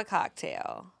you have a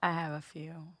cocktail? I have a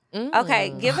few.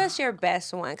 Okay, give us your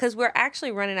best one because we're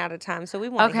actually running out of time, so we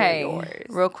want to hear yours.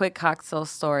 Real quick cocktail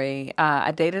story.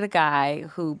 I dated a guy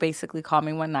who basically called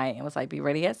me one night and was like, be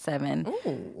ready at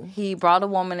 7. He brought a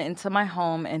woman into my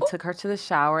home and took her to the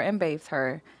shower and bathed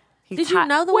her. Did you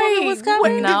know the woman was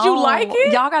coming? Did you like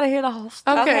it? Y'all gotta hear the whole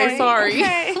story. Okay, sorry.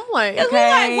 okay. I'm like, We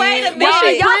like, wait a minute. Y'all she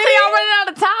say y'all running out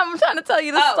of time. I'm trying to tell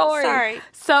you the Oh, story. sorry.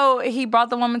 So he brought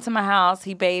the woman to my house.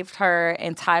 He bathed her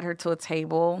and tied her to a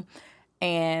table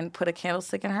and put a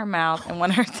candlestick in her mouth and one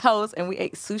of her toes. And we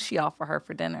ate sushi off for her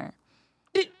for dinner.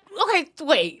 okay,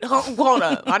 wait, hold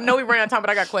up. I know we ran out of time, but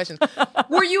I got questions.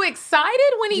 Were you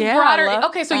excited when he Yeah, brought I her? love-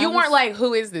 Okay, so I you was- weren't like,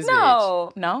 who is this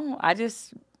bitch? No. I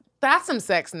just, That's some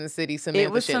Sex in the City Samantha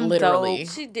was shit, some literally.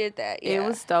 She did that. Yeah. it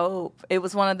was dope. It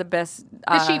was one of the best.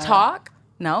 Did she talk?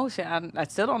 No, I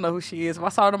still don't know who she is. If I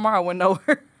saw her tomorrow, I wouldn't know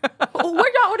her.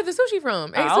 Where'd y'all order the sushi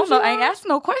from? I don't know. I ain't asking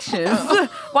no questions.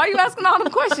 Why are you asking all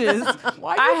them questions?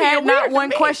 Why you I being had weird not to one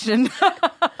me? question.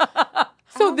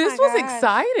 So this was gosh.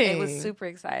 exciting. It was super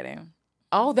exciting.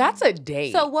 Oh, that's a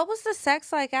date. So what was the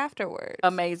sex like afterwards?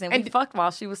 Amazing. And we fucked while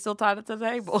she was still tied to the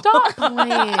table. Stop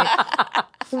playing.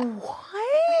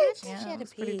 What? She had to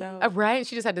Pretty pee. dope. Right?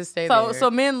 She just had to stay there. So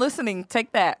men listening,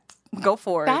 take that. Go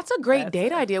for it. That's a great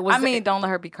date idea. Was I mean, it- don't let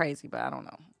her be crazy, but I don't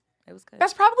know. It was good.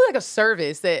 that's probably like a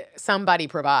service that somebody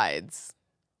provides.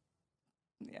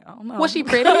 Yeah, I don't know. Was she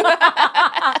pretty?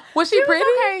 Was she pretty?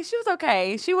 Okay, she was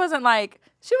okay. She wasn't like,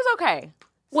 she was okay.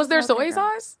 Was there Okay, soy girl.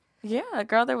 sauce? Yeah,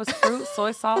 girl, there was fruit,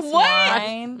 soy sauce, What?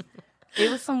 wine. It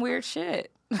was some weird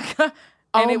shit.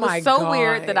 And Oh it was my so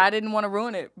weird that God. I didn't want to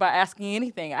ruin it by asking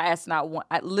anything. I asked not one.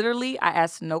 I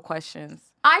asked no questions.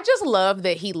 I just love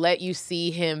that he let you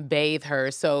see him bathe her,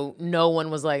 so no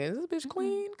one was like, "Is this bitch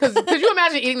clean?" Because could you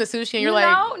imagine eating the sushi and you're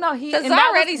like, no, he. It's and that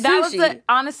already was, that was sushi.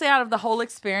 honestly, out of the whole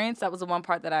experience, that was the one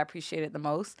part that I appreciated the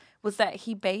most was that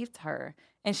he bathed her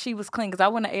and she was clean because I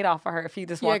wouldn't have ate off of her if he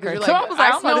just "Yeah," walked her. because So you're I like, was like, "I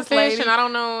I don't know smell this fish lady. and I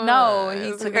don't know." No, he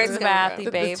It's took like, her to the bath. He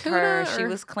the bathed tuna her. She or-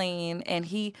 was clean, and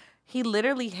he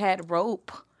literally had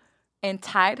rope and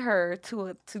tied her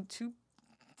to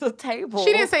the table.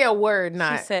 She didn't say a word.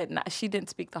 Not. She said she didn't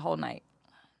speak the whole night.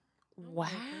 Wow.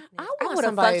 I want would have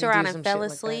somebody fucked to around do and some fell shit like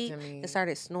that asleep to me. and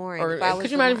started snoring. Or if I was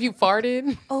could you imagine if you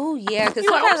farted? Oh yeah, because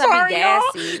You're like, I'm sometimes I'd sorry, be y'all.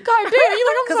 gassy. God damn, you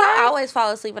like, I'm Because I sorry. always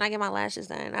fall asleep when I get my lashes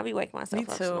done. I be waking myself Me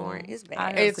up too. snoring. It's I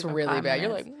bad. was It's sleeping really 5 bad. You're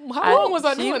minutes. like, how long was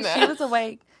I doing that? She was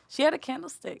awake. She had a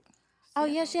candlestick. Oh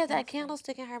yeah, she had that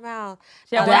candlestick in her mouth.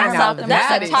 She had Oh, wine that's mouth a- and that's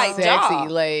wine a is tight sexy. job.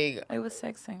 Like, It was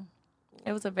sexy.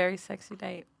 It was a very sexy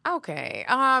date. Okay.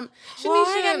 Well, I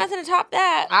ain't got nothing to top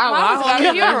that. I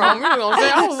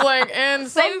was like, and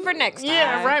save it for next time.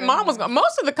 Yeah, right. Mom was going.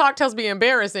 Most of the cocktails be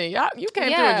embarrassing. You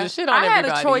came through and just shit on everybody.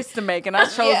 I had a choice to make, and I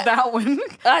chose that one.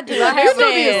 I do. I have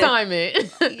the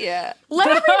assignment. Yeah. Let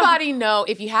everybody know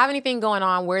if you have anything going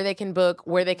on, where they can book,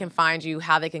 where they can find you,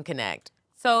 how they can connect.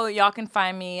 So y'all can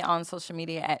find me on social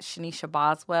media at Shanicia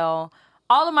Boswell.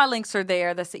 All of my links are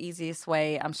there. That's the easiest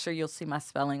way. I'm sure you'll see my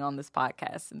spelling on this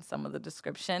podcast in some of the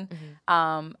description.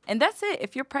 And that's it.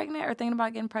 If you're pregnant or thinking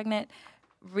about getting pregnant,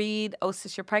 read Oh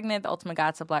Sis, You're Pregnant, The Ultimate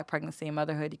Guide to Black Pregnancy and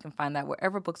Motherhood. You can find that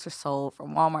wherever books are sold,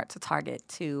 from Walmart to Target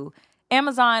to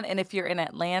Amazon. And if you're in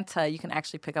Atlanta, you can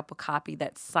actually pick up a copy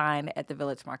that's signed at the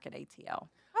Village Market ATL.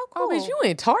 Oh, cool. Oh, but you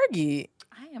in Target.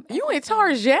 I am. You in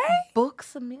Target?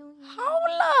 Books a million.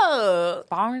 Hold up.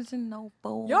 Barnes and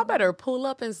Noble. Y'all better pull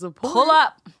up and support.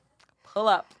 Pull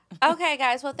up. Okay,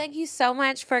 guys. Well, thank you so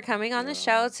much for coming on the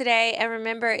show today. And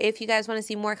remember, if you guys want to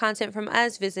see more content from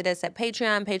us, visit us at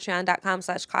Patreon,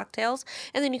 patreon.com/cocktails.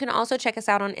 And then you can also check us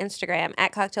out on Instagram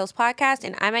at Cocktails Podcast.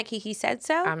 And I'm at Kiki Said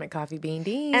So. I'm at Coffee Bean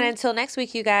Dean. And until next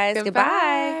week, you guys,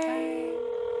 goodbye.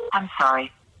 I'm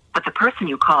sorry, but the person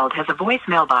you called has a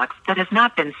voicemail box that has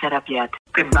not been set up yet.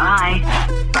 Goodbye.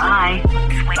 Bye.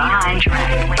 Bye.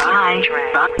 Bye.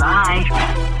 Bye.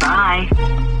 Bye.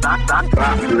 Bye.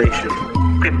 Population.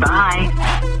 Goodbye.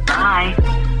 Bye.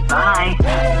 Bye.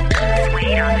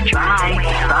 Wait on the track.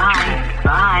 Bye.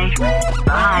 Bye.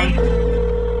 Bye.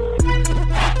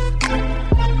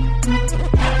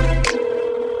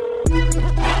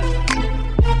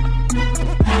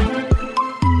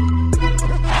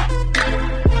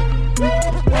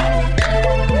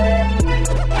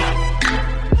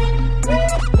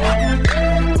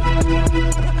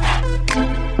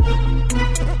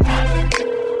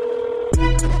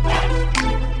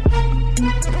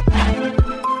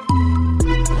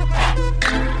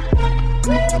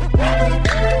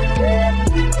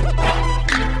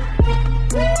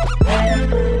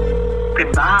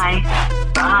 Goodbye.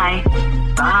 Bye.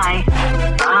 Bye.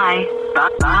 Bye.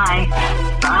 Bye.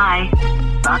 Bye.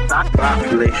 Bye.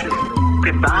 Population.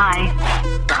 Goodbye.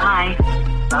 Bye.